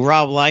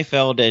 Rob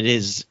Liefeld at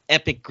his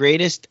epic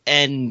greatest,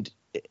 and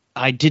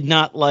I did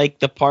not like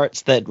the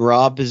parts that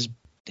Rob has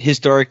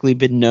historically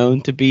been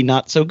known to be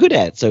not so good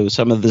at. So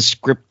some of the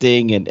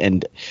scripting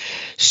and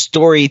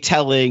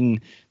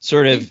storytelling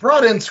sort of... He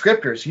brought in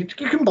scripters. You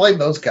can blame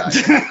those guys.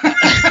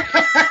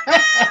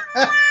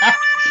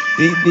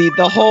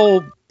 the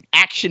whole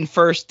action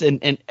first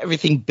and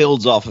everything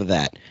builds off of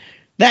that.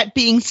 That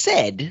being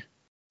said,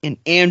 and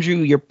Andrew,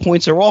 your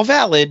points are all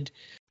valid,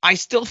 I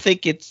still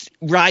think it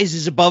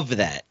rises above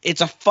that.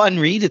 It's a fun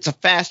read. It's a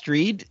fast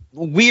read.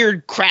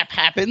 Weird crap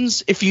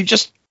happens. If you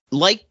just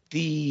like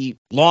the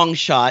Long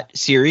Shot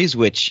series,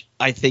 which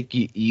I think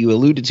you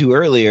alluded to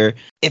earlier,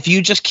 if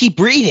you just keep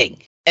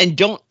reading and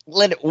don't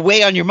let it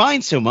weigh on your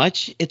mind so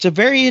much, it's a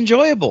very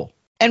enjoyable.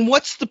 And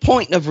what's the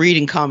point of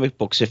reading comic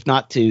books if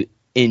not to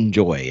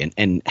enjoy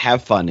and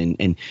have fun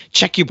and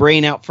check your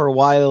brain out for a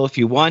while if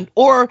you want,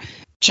 or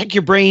check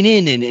your brain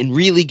in and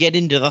really get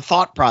into the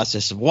thought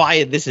process of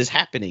why this is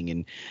happening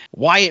and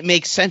why it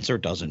makes sense or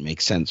doesn't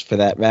make sense for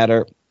that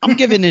matter. I'm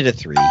giving it a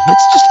 3.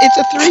 It's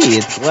a 3.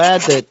 It's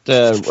glad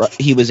that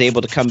he was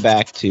able to come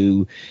back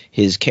to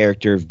his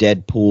character of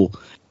Deadpool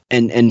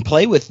and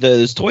play with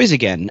those toys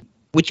again,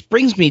 which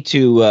brings me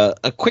to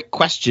a quick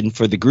question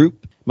for the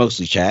group,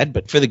 mostly Chad,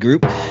 but for the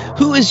group.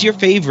 Who is your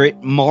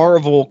favorite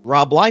Marvel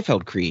Rob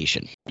Liefeld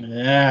creation?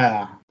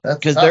 Yeah.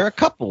 Because there are a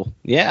couple.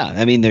 Yeah.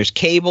 I mean, there's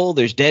Cable,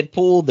 there's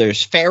Deadpool,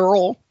 there's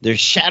Feral, there's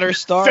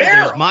Shatterstar.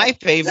 Feral? There's my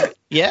favorite.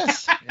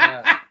 Yes.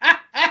 Yeah.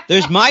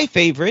 There's my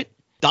favorite,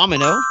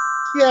 Domino.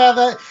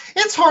 Yeah,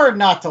 it's hard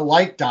not to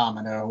like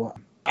Domino.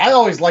 I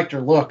always liked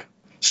her look.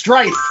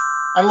 Strife.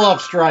 I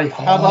love Strife.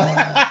 Oh,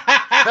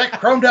 that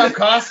chromed out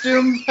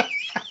costume.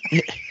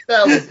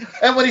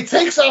 And when he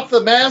takes off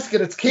the mask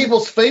and it's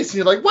Cable's face, and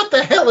you're like, what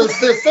the hell is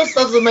this? This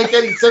doesn't make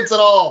any sense at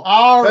all.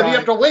 All right. And you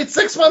have to wait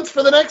 6 months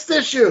for the next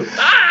issue.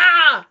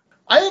 I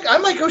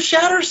might go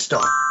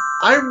Shatterstar.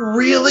 I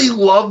really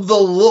love the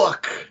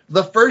look.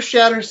 The first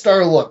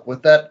Shatterstar look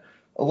with that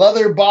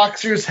leather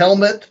boxer's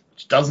helmet,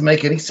 which doesn't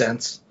make any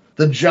sense.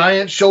 The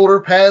giant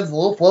shoulder pads, the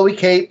little flowy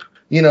cape,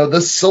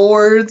 the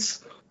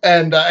swords.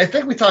 And I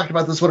think we talked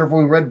about this whenever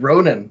we read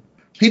Ronin.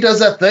 He does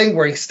that thing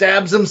where he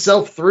stabs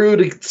himself through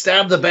to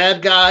stab the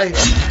bad guy.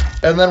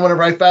 And then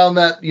whenever I found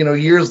that,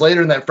 years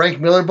later in that Frank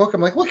Miller book, I'm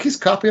like, look, he's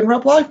copying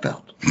Rob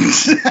Liefeld.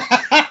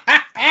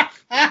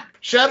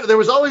 There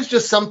was always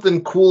just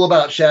something cool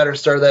about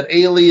Shatterstar, that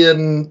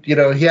alien, he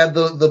had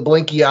the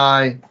blinky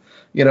eye,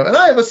 and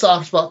I have a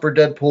soft spot for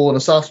Deadpool and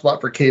a soft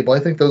spot for Cable.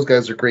 I think those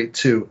guys are great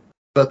too.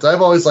 But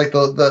I've always liked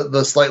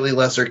the slightly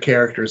lesser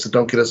characters that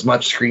don't get as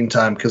much screen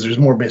time because there's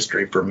more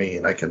mystery for me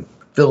and I can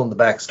fill in the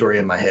backstory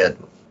in my head.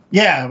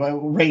 Yeah,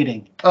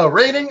 rating. Oh,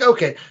 rating?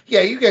 Okay.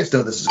 Yeah, you guys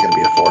know this is going to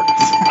be a 4.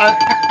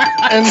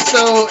 And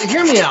so,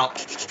 hear me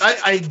out.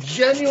 I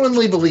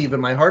genuinely believe in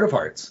my heart of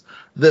hearts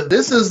that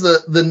this is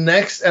the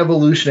next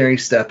evolutionary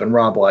step in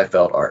Rob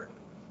Liefeld art.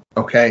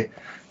 Okay?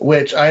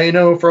 Which I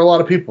know for a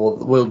lot of people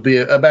will be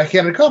a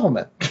backhanded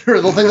compliment. Or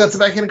they'll think that's a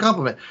backhanded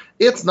compliment.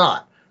 It's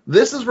not.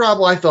 This is Rob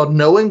Liefeld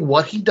knowing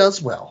what he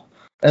does well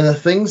and the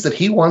things that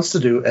he wants to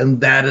do,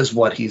 and that is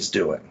what he's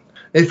doing.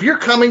 If you're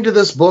coming to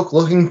this book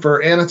looking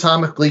for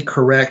anatomically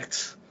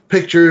correct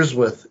pictures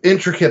with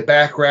intricate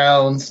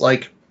backgrounds,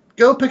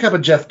 go pick up a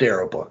Jeff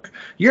Darrow book.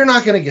 You're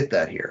not going to get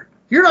that here.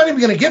 You're not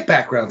even going to get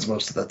backgrounds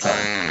most of the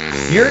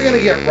time. You're going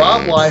to get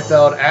Rob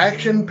Liefeld,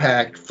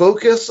 action-packed,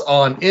 focus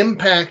on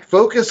impact,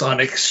 focus on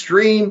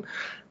extreme.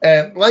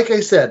 And like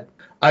I said,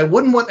 I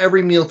wouldn't want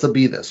every meal to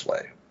be this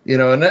way.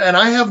 And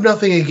I have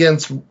nothing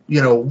against,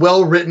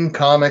 well-written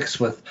comics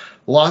with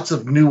lots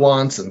of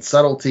nuance and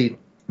subtlety.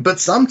 But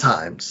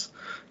sometimes,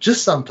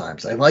 just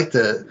sometimes, I like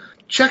to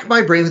check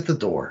my brain at the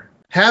door,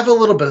 have a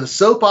little bit of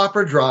soap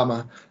opera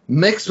drama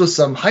mixed with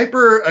some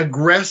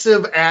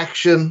hyper-aggressive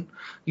action,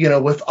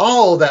 with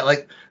all of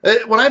that.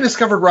 When I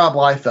discovered Rob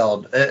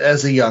Liefeld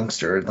as a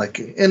youngster,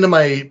 into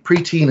my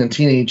preteen and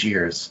teenage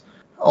years,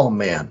 oh,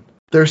 man,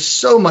 there's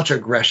so much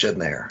aggression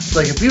there. It's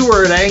like if you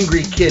were an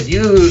angry kid,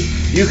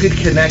 you could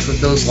connect with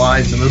those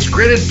lines and those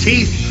gritted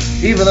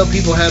teeth, even though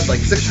people had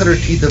 600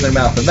 teeth in their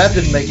mouth, and that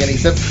didn't make any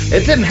sense.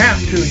 It didn't have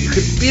to. You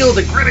could feel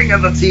the gritting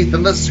of the teeth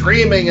and the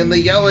screaming and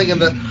the yelling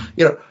and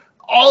the,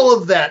 all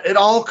of that. It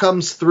all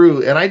comes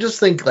through. And I just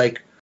think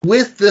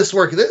with this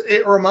work,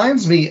 it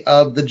reminds me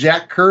of the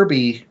Jack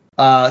Kirby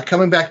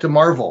coming back to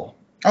Marvel.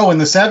 Oh, in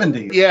the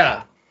 70s.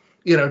 Yeah.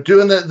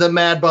 Doing the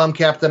Mad Bum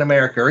Captain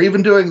America, or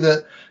even doing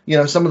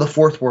some of the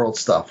Fourth World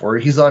stuff where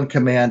he's on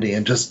Commandy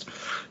and just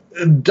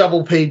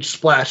double page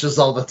splashes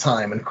all the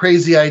time and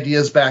crazy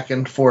ideas back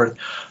and forth.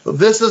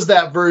 This is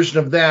that version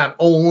of that,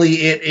 only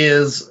it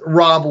is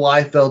Rob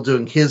Liefeld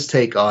doing his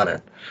take on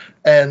it.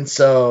 And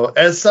so,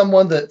 as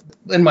someone that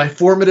in my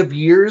formative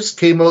years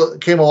came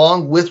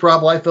along with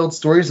Rob Liefeld's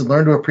stories and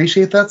learned to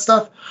appreciate that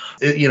stuff,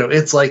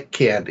 it's like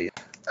candy.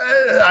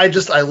 I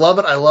love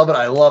it. I love it.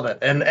 I love it.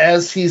 And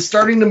as he's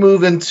starting to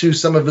move into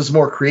some of his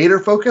more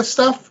creator-focused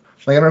stuff,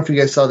 like I don't know if you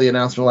guys saw the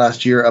announcement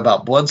last year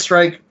about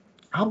Bloodstrike.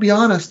 I'll be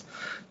honest,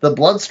 the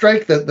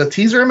Bloodstrike, the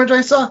teaser image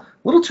I saw, a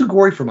little too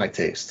gory for my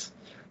taste.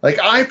 Like,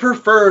 I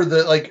prefer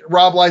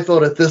Rob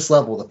Liefeld at this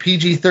level, the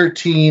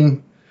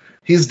PG-13.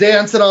 He's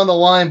dancing on the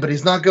line, but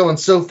he's not going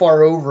so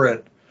far over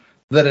it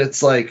that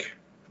it's like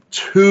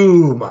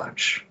too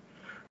much,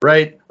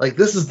 right? Like,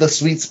 this is the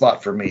sweet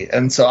spot for me.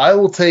 And so I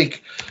will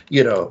take,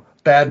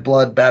 bad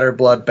blood, badder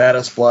blood,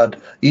 baddest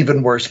blood,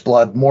 even worse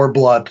blood, more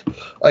blood,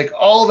 like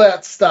all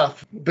that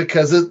stuff,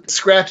 because it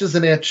scratches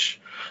an itch.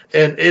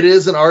 And it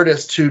is an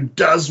artist who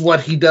does what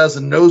he does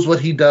and knows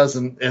what he does,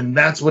 and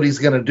that's what he's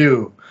going to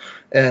do.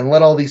 And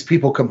let all these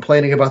people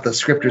complaining about the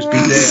scripters be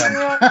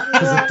damned,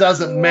 because it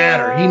doesn't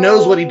matter. He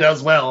knows what he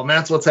does well, and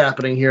that's what's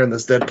happening here in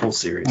this Deadpool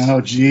series.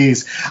 Oh,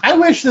 geez. I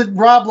wish that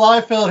Rob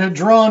Liefeld had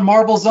drawn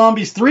Marvel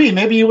Zombies 3.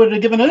 Maybe he would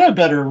have given it a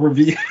better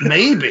review.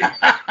 Maybe.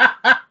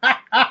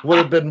 Would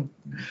have been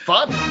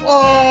fun.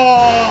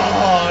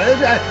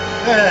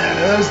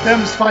 Those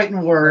them's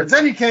fighting words. In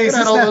any case,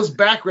 all those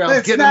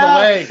backgrounds getting in the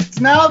way. It's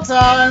now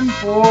time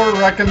for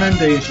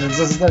recommendations.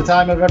 This is the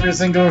time of every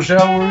single show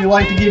where we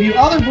like to give you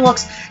other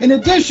books in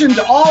addition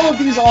to all of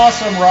these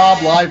awesome Rob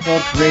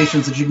Liefeld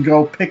creations that you can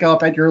go pick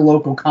up at your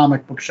local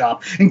comic book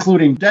shop,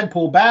 including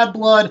Deadpool Bad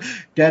Blood,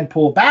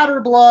 Deadpool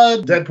Badder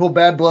Blood, Deadpool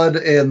Bad Blood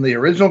in the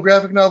original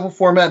graphic novel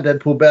format,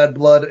 Deadpool Bad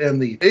Blood in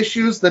the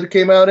issues that it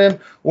came out in,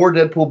 or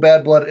Deadpool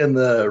Bad Blood in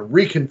the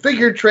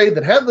reconfigured trade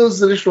that had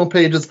those additional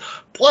pages,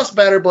 plus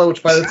Badder Blood,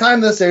 which by the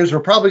time this airs, we're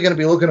probably going to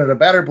be looking at a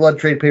Badder Blood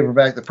trade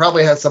paperback that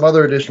probably has some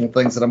other additional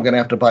things that I'm going to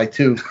have to buy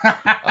too.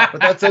 But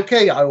that's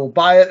okay. I will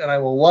buy it and I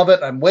will love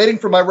it. I'm waiting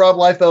for my Rob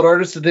Liefeld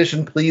Artist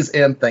Edition, please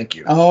and thank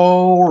you.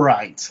 All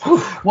right.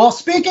 Well,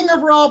 speaking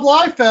of Rob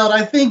Liefeld,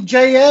 I think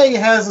J.A.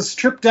 has a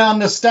trip down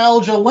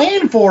nostalgia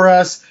lane for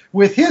us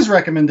with his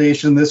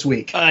recommendation this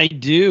week. I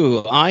do.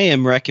 I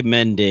am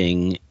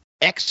recommending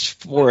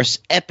X-Force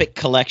Epic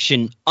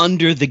Collection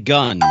Under the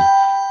Gun,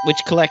 which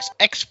collects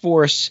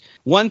X-Force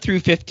 1 through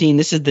 15.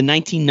 This is the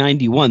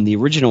 1991, the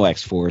original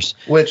X-Force.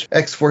 Which,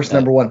 X-Force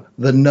number 1,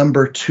 the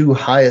number 2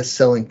 highest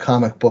selling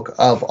comic book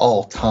of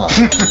all time.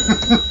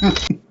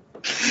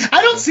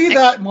 I don't see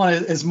that one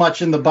as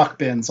much in the buck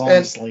bins,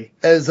 honestly.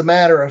 And as a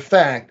matter of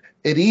fact,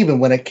 it even,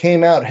 when it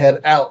came out,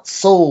 had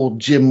outsold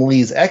Jim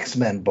Lee's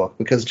X-Men book,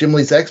 because Jim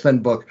Lee's X-Men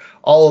book,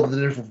 all of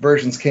the different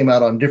versions came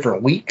out on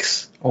different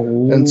weeks.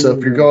 Oh. And so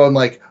if you're going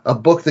like a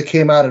book that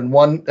came out at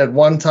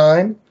one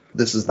time,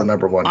 this is the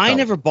number 1. I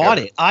never bought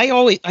it.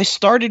 I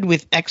started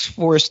with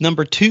X-Force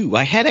number 2.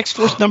 I had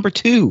X-Force number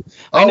 2.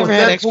 I never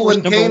had X-Force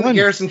number 1.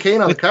 Garrison Kane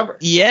on the cover.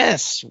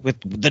 Yes, with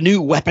the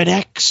new Weapon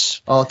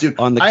X. Oh, dude,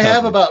 on the I cover.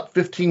 have about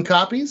 15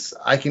 copies.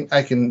 I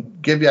can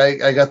give you.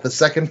 I got the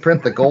second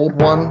print, the gold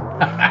one.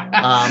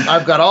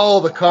 I've got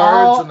all the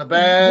cards in the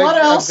bag. What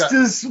else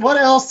does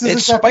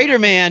it's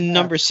Spider-Man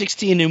number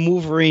 16 and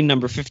Wolverine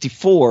number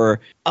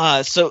 54.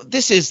 So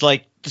this is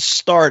like the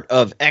start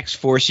of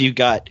X-Force. You've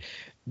got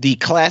the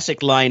classic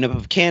lineup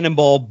of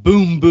Cannonball,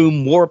 Boom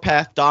Boom,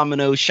 Warpath,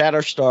 Domino,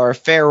 Shatterstar,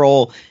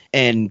 Feral,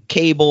 and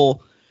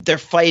Cable. They're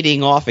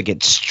fighting off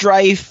against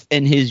Strife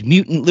and his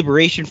Mutant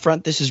Liberation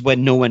Front. This is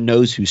when no one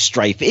knows who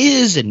Strife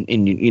is and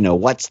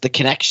what's the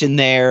connection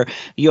there.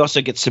 You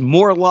also get some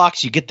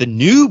Morlocks. You get the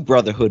new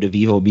Brotherhood of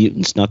Evil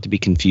Mutants, not to be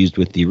confused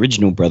with the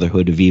original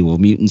Brotherhood of Evil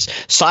Mutants.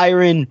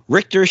 Siren,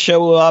 Richter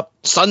show up.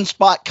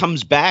 Sunspot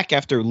comes back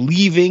after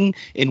leaving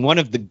in one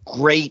of the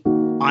great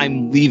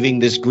I'm leaving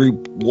this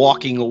group,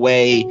 walking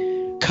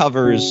away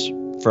covers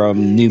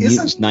from New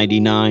Mutants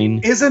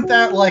 99. Isn't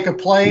that like a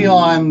play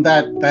on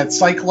that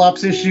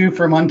Cyclops issue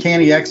from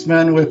Uncanny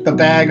X-Men with the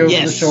bag over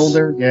the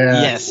shoulder?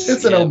 Yeah. Yes.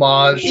 It's an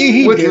homage,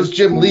 which was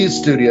Jim Lee's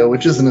studio,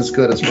 which isn't as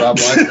good as Rob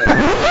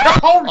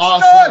Liefeld.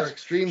 Awesome.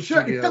 Extreme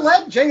Studios.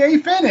 Let J.A.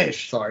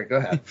 finish. Sorry, go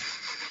ahead.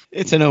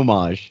 It's an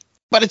homage.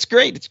 But it's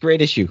great. It's a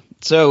great issue.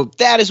 So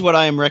that is what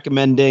I am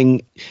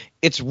recommending.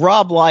 It's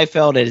Rob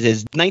Liefeld at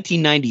his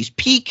 1990s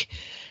peak.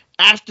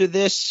 After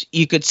this,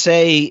 you could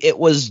say it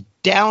was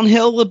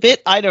downhill a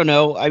bit. I don't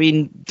know. I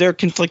mean, they're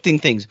conflicting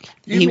things.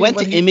 He went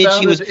to Image.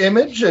 He was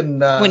Image,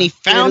 and when he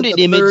founded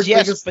Image,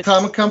 yes, but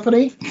comic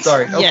company.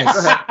 Sorry. Okay, yes.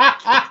 Go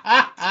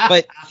ahead.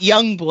 But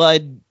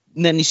Youngblood.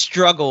 And then he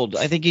struggled.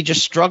 I think he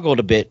just struggled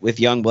a bit with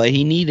Youngblood.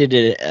 He needed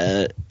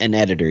an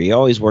editor. He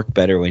always worked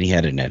better when he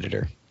had an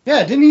editor.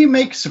 Yeah, didn't he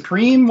make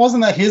Supreme?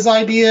 Wasn't that his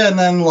idea? And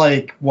then,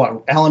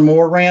 Alan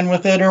Moore ran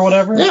with it or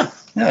whatever? Yeah.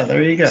 Yeah,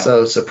 there you go.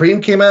 So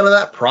Supreme came out of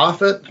that.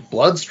 Prophet,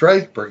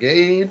 Bloodstrike,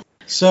 Brigade.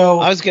 So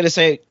I was going to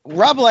say,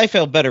 Rob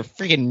Liefeld better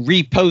freaking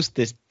repost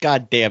this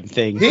goddamn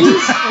thing. He's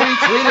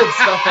retweeted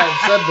stuff I've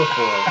said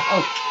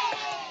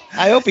before.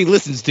 I hope he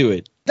listens to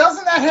it.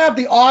 Doesn't that have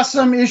the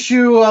awesome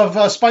issue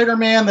of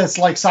Spider-Man that's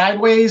like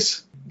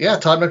sideways? Yeah,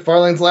 Todd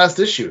McFarlane's last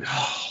issue.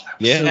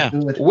 Yeah. So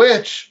good.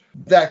 Which,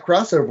 that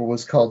crossover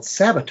was called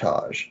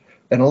Sabotage.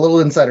 And a little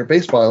insider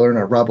baseball I learned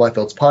on Rob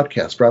Liefeld's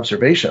podcast,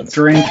 Robservations.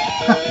 Drink.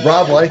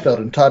 Rob Liefeld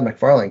and Todd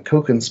McFarlane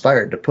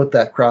co-conspired to put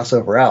that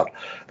crossover out.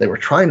 They were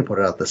trying to put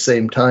it out at the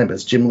same time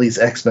as Jim Lee's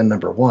X-Men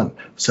 #1,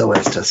 so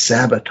as to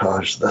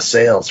sabotage the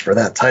sales for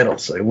that title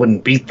so he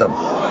wouldn't beat them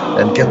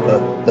and get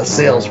the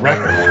sales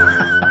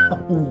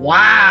record.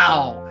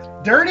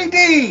 Wow. Dirty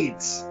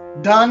deeds.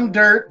 Done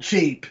dirt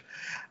cheap.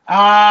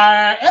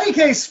 Any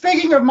case,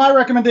 speaking of my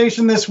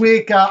recommendation this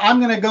week, I'm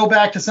going to go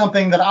back to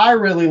something that I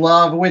really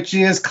love, which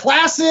is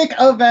classic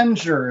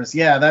Avengers.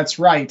 Yeah, that's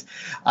right.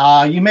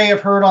 You may have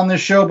heard on this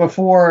show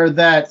before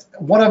that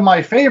one of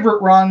my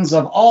favorite runs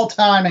of all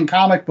time in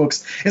comic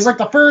books is like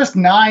the first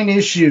 9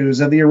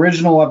 issues of the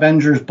original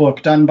Avengers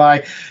book done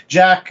by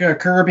Jack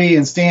Kirby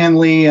and Stan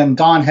Lee, and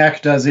Don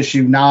Heck does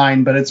issue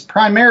 9, but it's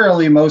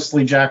primarily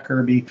mostly Jack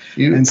Kirby.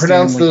 You and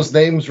pronounced Stan Lee. those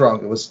names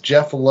wrong. It was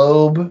Jeff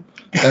Loeb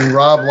and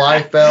Rob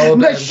Liefeld.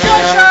 No, shut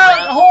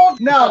up!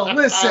 No,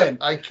 listen.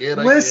 I kid.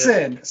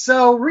 Listen.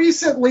 So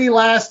recently,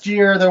 last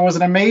year, there was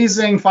an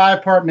amazing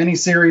 5-part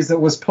miniseries that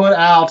was put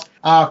out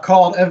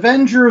called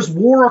Avengers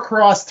War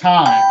Across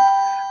Time,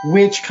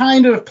 which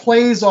kind of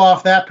plays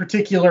off that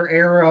particular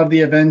era of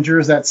the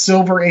Avengers, that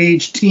Silver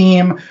Age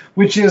team,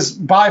 which is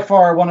by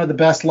far one of the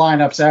best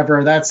lineups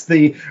ever. That's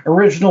the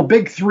original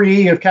Big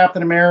Three of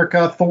Captain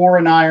America, Thor,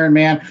 and Iron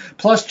Man,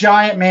 plus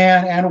Giant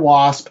Man and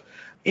Wasp.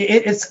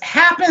 It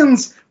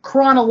happens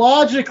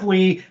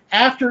chronologically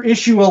after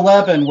issue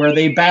 11, where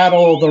they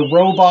battle the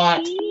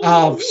robot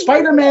of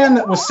Spider-Man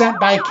that was sent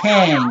by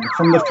Kang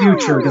from the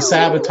future to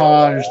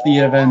sabotage the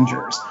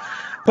Avengers.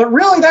 But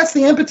really, that's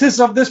the impetus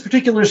of this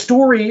particular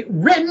story,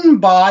 written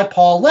by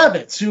Paul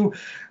Levitz, who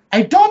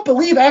I don't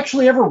believe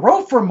actually ever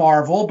wrote for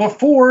Marvel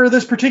before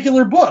this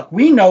particular book.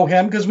 We know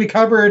him because we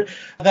covered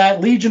that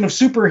Legion of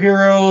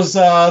Superheroes,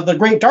 the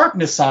Great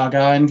Darkness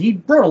saga, and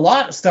he wrote a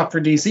lot of stuff for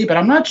DC, but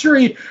I'm not sure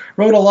he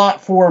wrote a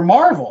lot for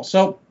Marvel.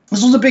 So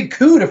this was a big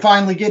coup to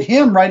finally get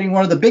him writing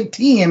one of the big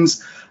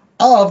teams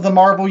of the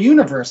Marvel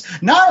Universe.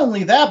 Not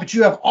only that, but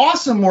you have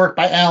awesome work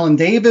by Alan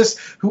Davis,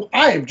 who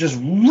I just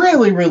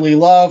really, really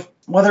love.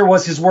 Whether it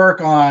was his work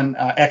on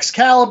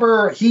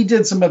Excalibur, he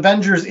did some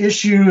Avengers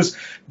issues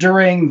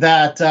during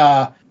that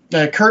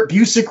Kurt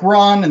Busiek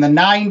run in the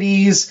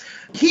 90s.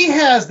 He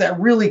has that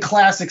really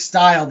classic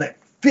style that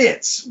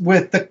fits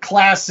with the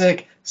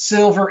classic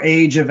Silver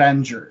Age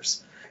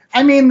Avengers.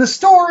 I mean, the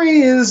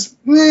story is,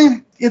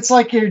 it's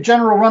like your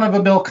general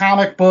run-of-the-mill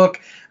comic book.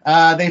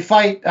 They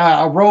fight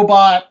a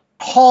robot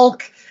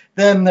Hulk.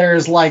 Then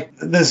there's like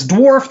this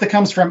dwarf that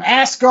comes from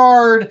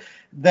Asgard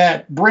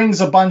that brings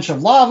a bunch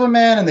of lava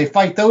men, and they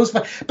fight those.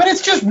 But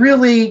it's just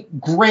really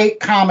great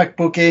comic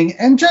booking.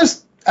 And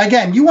just,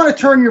 again, you want to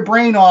turn your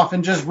brain off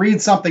and just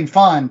read something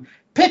fun,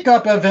 pick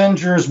up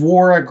Avengers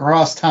War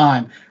Across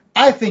Time.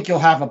 I think you'll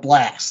have a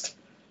blast.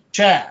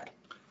 Chad.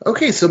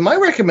 Okay, so my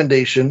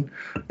recommendation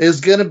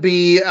is going to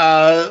be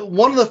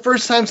one of the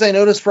first times I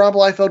noticed Rob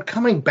Liefeld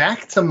coming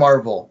back to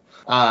Marvel,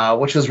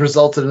 which has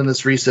resulted in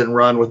this recent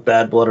run with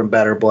Bad Blood and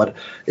Badder Blood.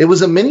 It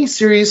was a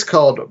mini-series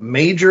called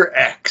Major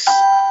X.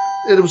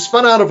 It was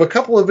spun out of a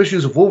couple of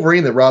issues of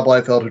Wolverine that Rob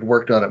Liefeld had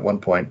worked on at one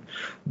point.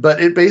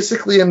 But it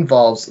basically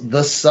involves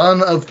the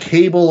son of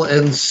Cable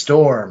and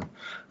Storm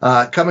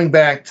coming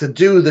back to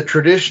do the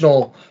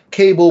traditional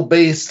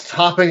Cable-based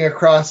hopping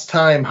across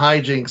time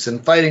hijinks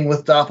and fighting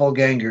with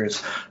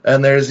doppelgangers.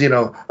 And there's,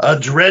 a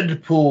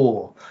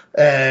Deadpool.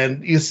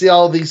 And you see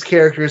all these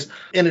characters,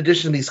 in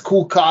addition to these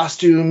cool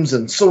costumes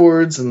and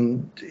swords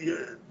and,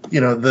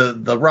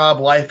 the Rob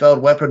Liefeld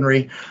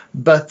weaponry.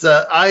 But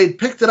I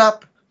picked it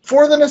up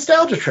for the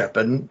nostalgia trip,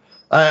 and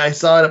I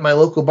saw it at my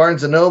local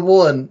Barnes &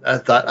 Noble, and I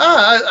thought,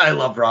 I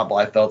love Rob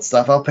Liefeld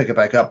stuff. I'll pick it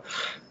back up.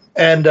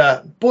 And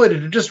boy,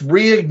 did it just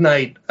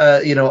reignite,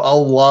 a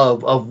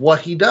love of what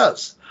he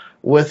does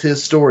with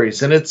his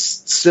stories. And it's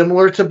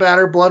similar to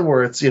Badder Blood,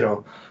 where it's,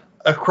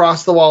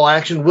 across-the-wall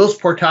action. Whilst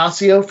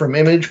Portacio from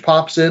Image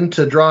pops in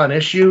to draw an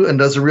issue and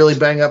does a really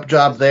bang-up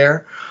job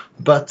there.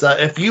 But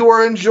if you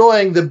are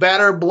enjoying the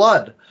Badder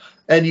Blood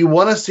and you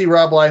want to see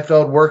Rob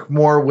Liefeld work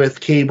more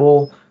with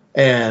Cable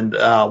and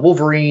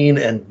Wolverine,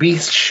 and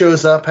Beast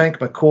shows up, Hank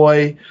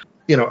McCoy,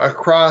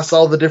 across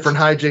all the different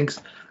hijinks,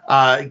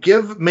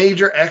 give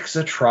Major X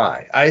a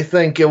try. I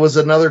think it was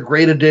another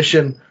great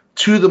addition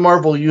to the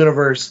Marvel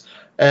Universe,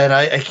 and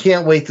I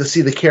can't wait to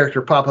see the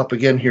character pop up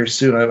again here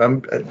soon.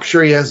 I'm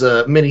sure he has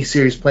a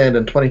mini-series planned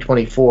in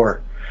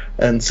 2024,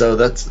 and so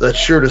that's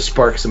sure to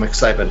spark some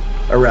excitement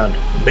around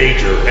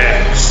Major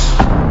X.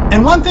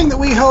 And one thing that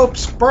we hope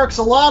sparks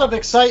a lot of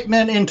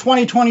excitement in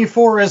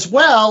 2024 as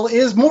well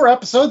is more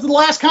episodes of The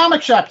Last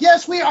Comic Shop.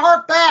 Yes, we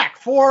are back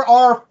for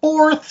our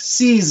 4th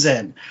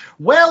season.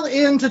 well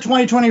into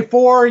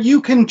 2024.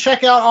 You can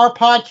check out our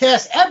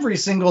podcast every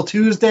single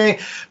Tuesday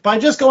by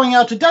just going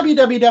out to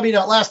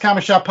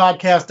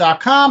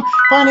www.lastcomicshoppodcast.com,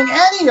 finding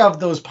any of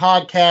those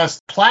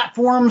podcast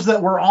platforms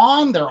that we're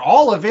on. They're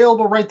all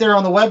available right there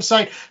on the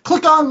website.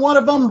 Click on one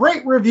of them,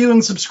 rate, review,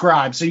 and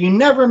subscribe so you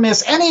never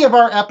miss any of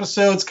our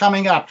episodes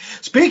coming up.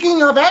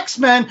 Speaking of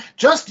X-Men,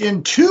 just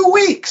in 2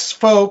 weeks,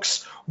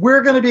 folks,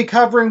 we're going to be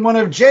covering one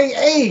of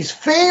J.A.'s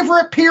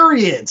favorite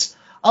periods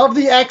of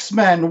the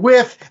X-Men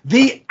with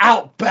the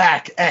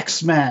Outback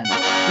X-Men.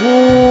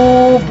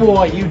 Oh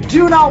boy, you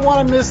do not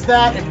want to miss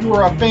that if you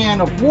are a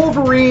fan of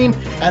Wolverine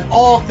and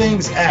all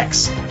things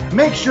X.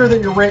 Make sure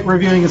that you're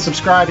reviewing and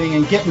subscribing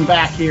and getting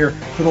back here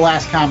for the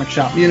Last Comic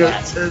Shop. You know,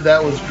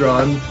 that was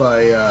drawn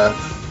by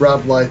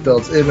Rob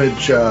Liefeld's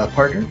image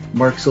partner,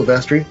 Mark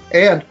Silvestri,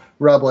 and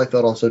Rob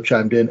Liefeld also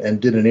chimed in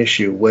and did an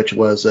issue, which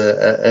was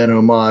an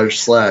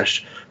homage /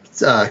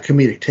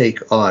 comedic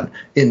take on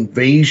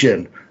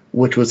Invasion,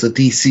 which was a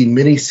DC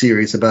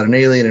miniseries about an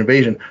alien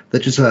invasion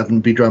that just so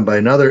happened to be drawn by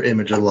another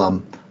Image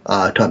alum,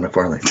 Todd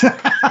McFarlane.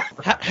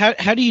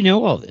 How do you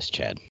know all this,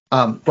 Chad?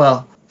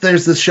 Well,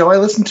 there's this show I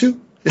listen to.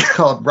 It's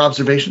called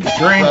Robservations.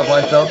 Rob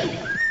Liefeld.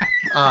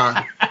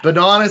 But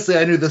honestly,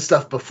 I knew this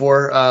stuff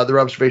before the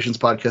Robservations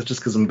podcast just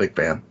because I'm a big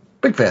fan.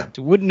 Big fan.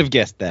 Wouldn't have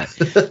guessed that.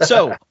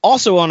 So,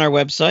 also on our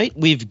website,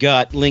 we've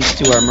got links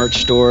to our merch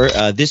store.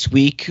 This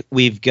week,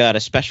 we've got a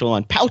special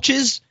on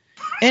pouches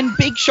and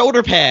big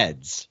shoulder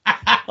pads,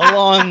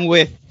 along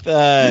with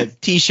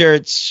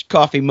T-shirts,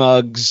 coffee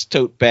mugs,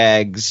 tote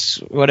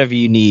bags, whatever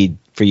you need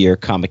for your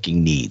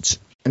comicking needs.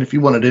 And if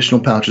you want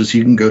additional pouches,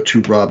 you can go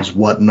to Rob's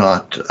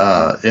Whatnot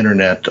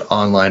internet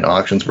online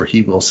auctions where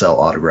he will sell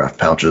autographed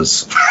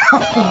pouches.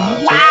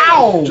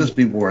 Wow! So just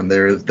be warned,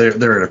 they're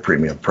at a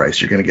premium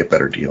price. You're going to get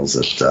better deals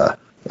at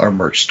our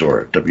merch store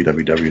at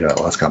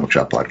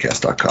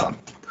www.lastcomicshoppodcast.com.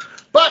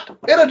 But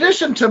in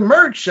addition to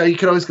merch, you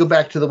can always go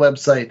back to the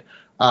website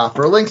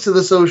for links to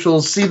the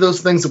socials, see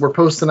those things that we're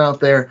posting out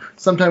there.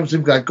 Sometimes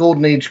we've got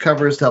Golden Age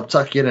covers to help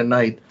tuck you in at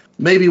night.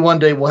 Maybe one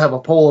day we'll have a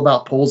poll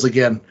about polls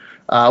again.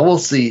 We'll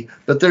see.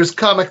 But there's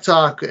Comic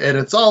Talk, and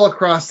it's all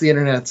across the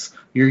internets.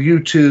 Your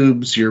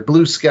YouTubes, your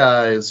Blue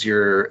Skies,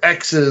 your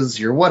X's,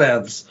 your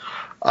whatevs.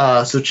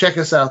 So check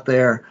us out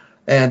there.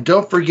 And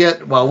don't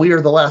forget, while we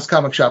are the Last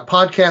Comic Shop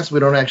podcast, we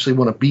don't actually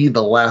want to be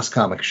the Last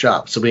Comic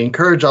Shop. So we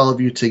encourage all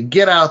of you to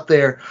get out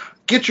there,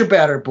 get your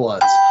Battered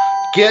Bloods,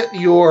 get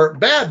your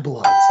Bad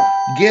Bloods,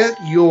 get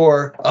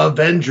your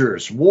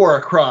Avengers, War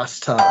Across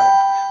Time,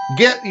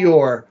 get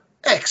your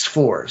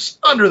X-Force,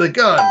 Under the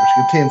Gun,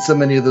 which contains so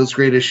many of those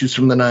great issues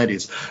from the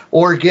 90s,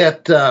 or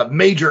get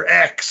Major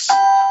X,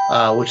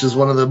 which is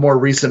one of the more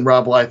recent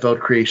Rob Liefeld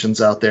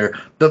creations out there.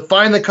 But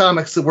find the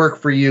comics that work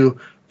for you,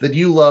 that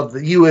you love,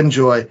 that you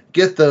enjoy.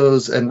 Get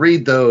those and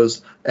read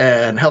those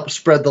and help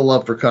spread the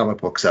love for comic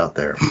books out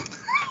there.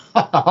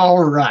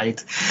 All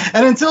right.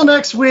 And until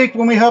next week,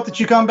 when we hope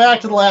that you come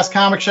back to the Last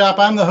Comic Shop,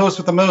 I'm the host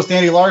with the most,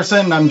 Andy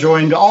Larson, and I'm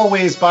joined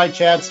always by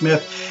Chad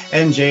Smith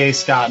and J.A.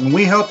 Scott. And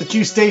we hope that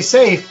you stay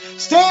safe,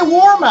 stay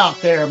warm out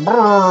there.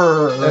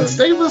 Brrr. And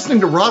stay listening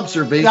to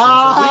Robservations,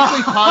 a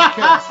weekly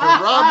podcast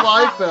where Rob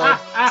Liefeld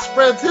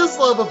spreads his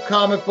love of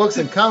comic books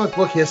and comic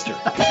book history.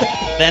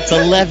 That's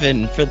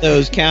 11 for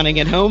those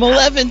counting at home.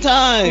 11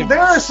 times. There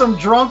are some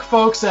drunk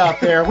folks out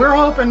there. We're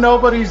hoping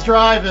nobody's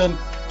driving.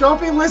 Don't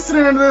be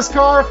listening to this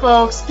car,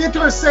 folks. Get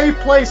to a safe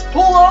place.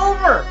 Pull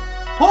over.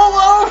 Pull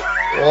over.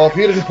 Well, if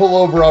you didn't pull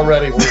over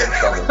already, we're in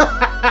trouble.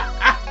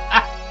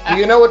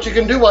 You know what you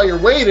can do while you're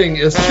waiting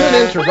is tune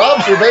in to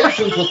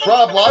Robservations with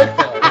Rob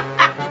Liefeld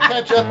and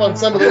catch up on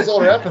some of those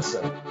older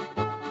episodes.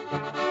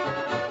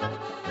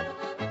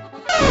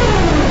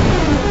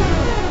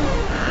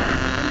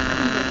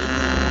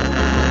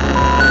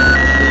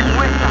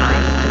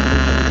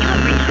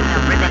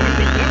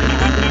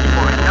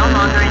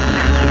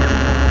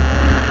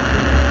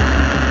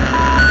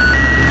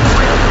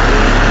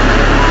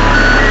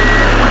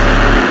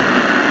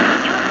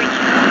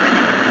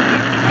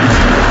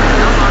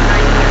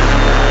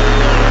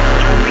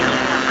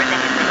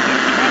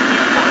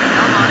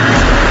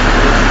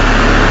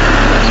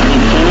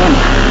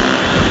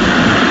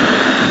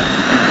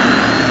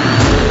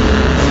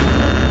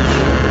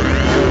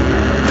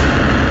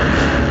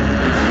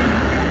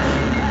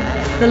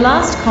 The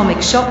Last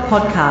Comic Shop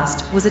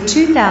podcast was a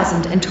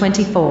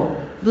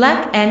 2024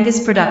 Black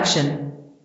Angus production.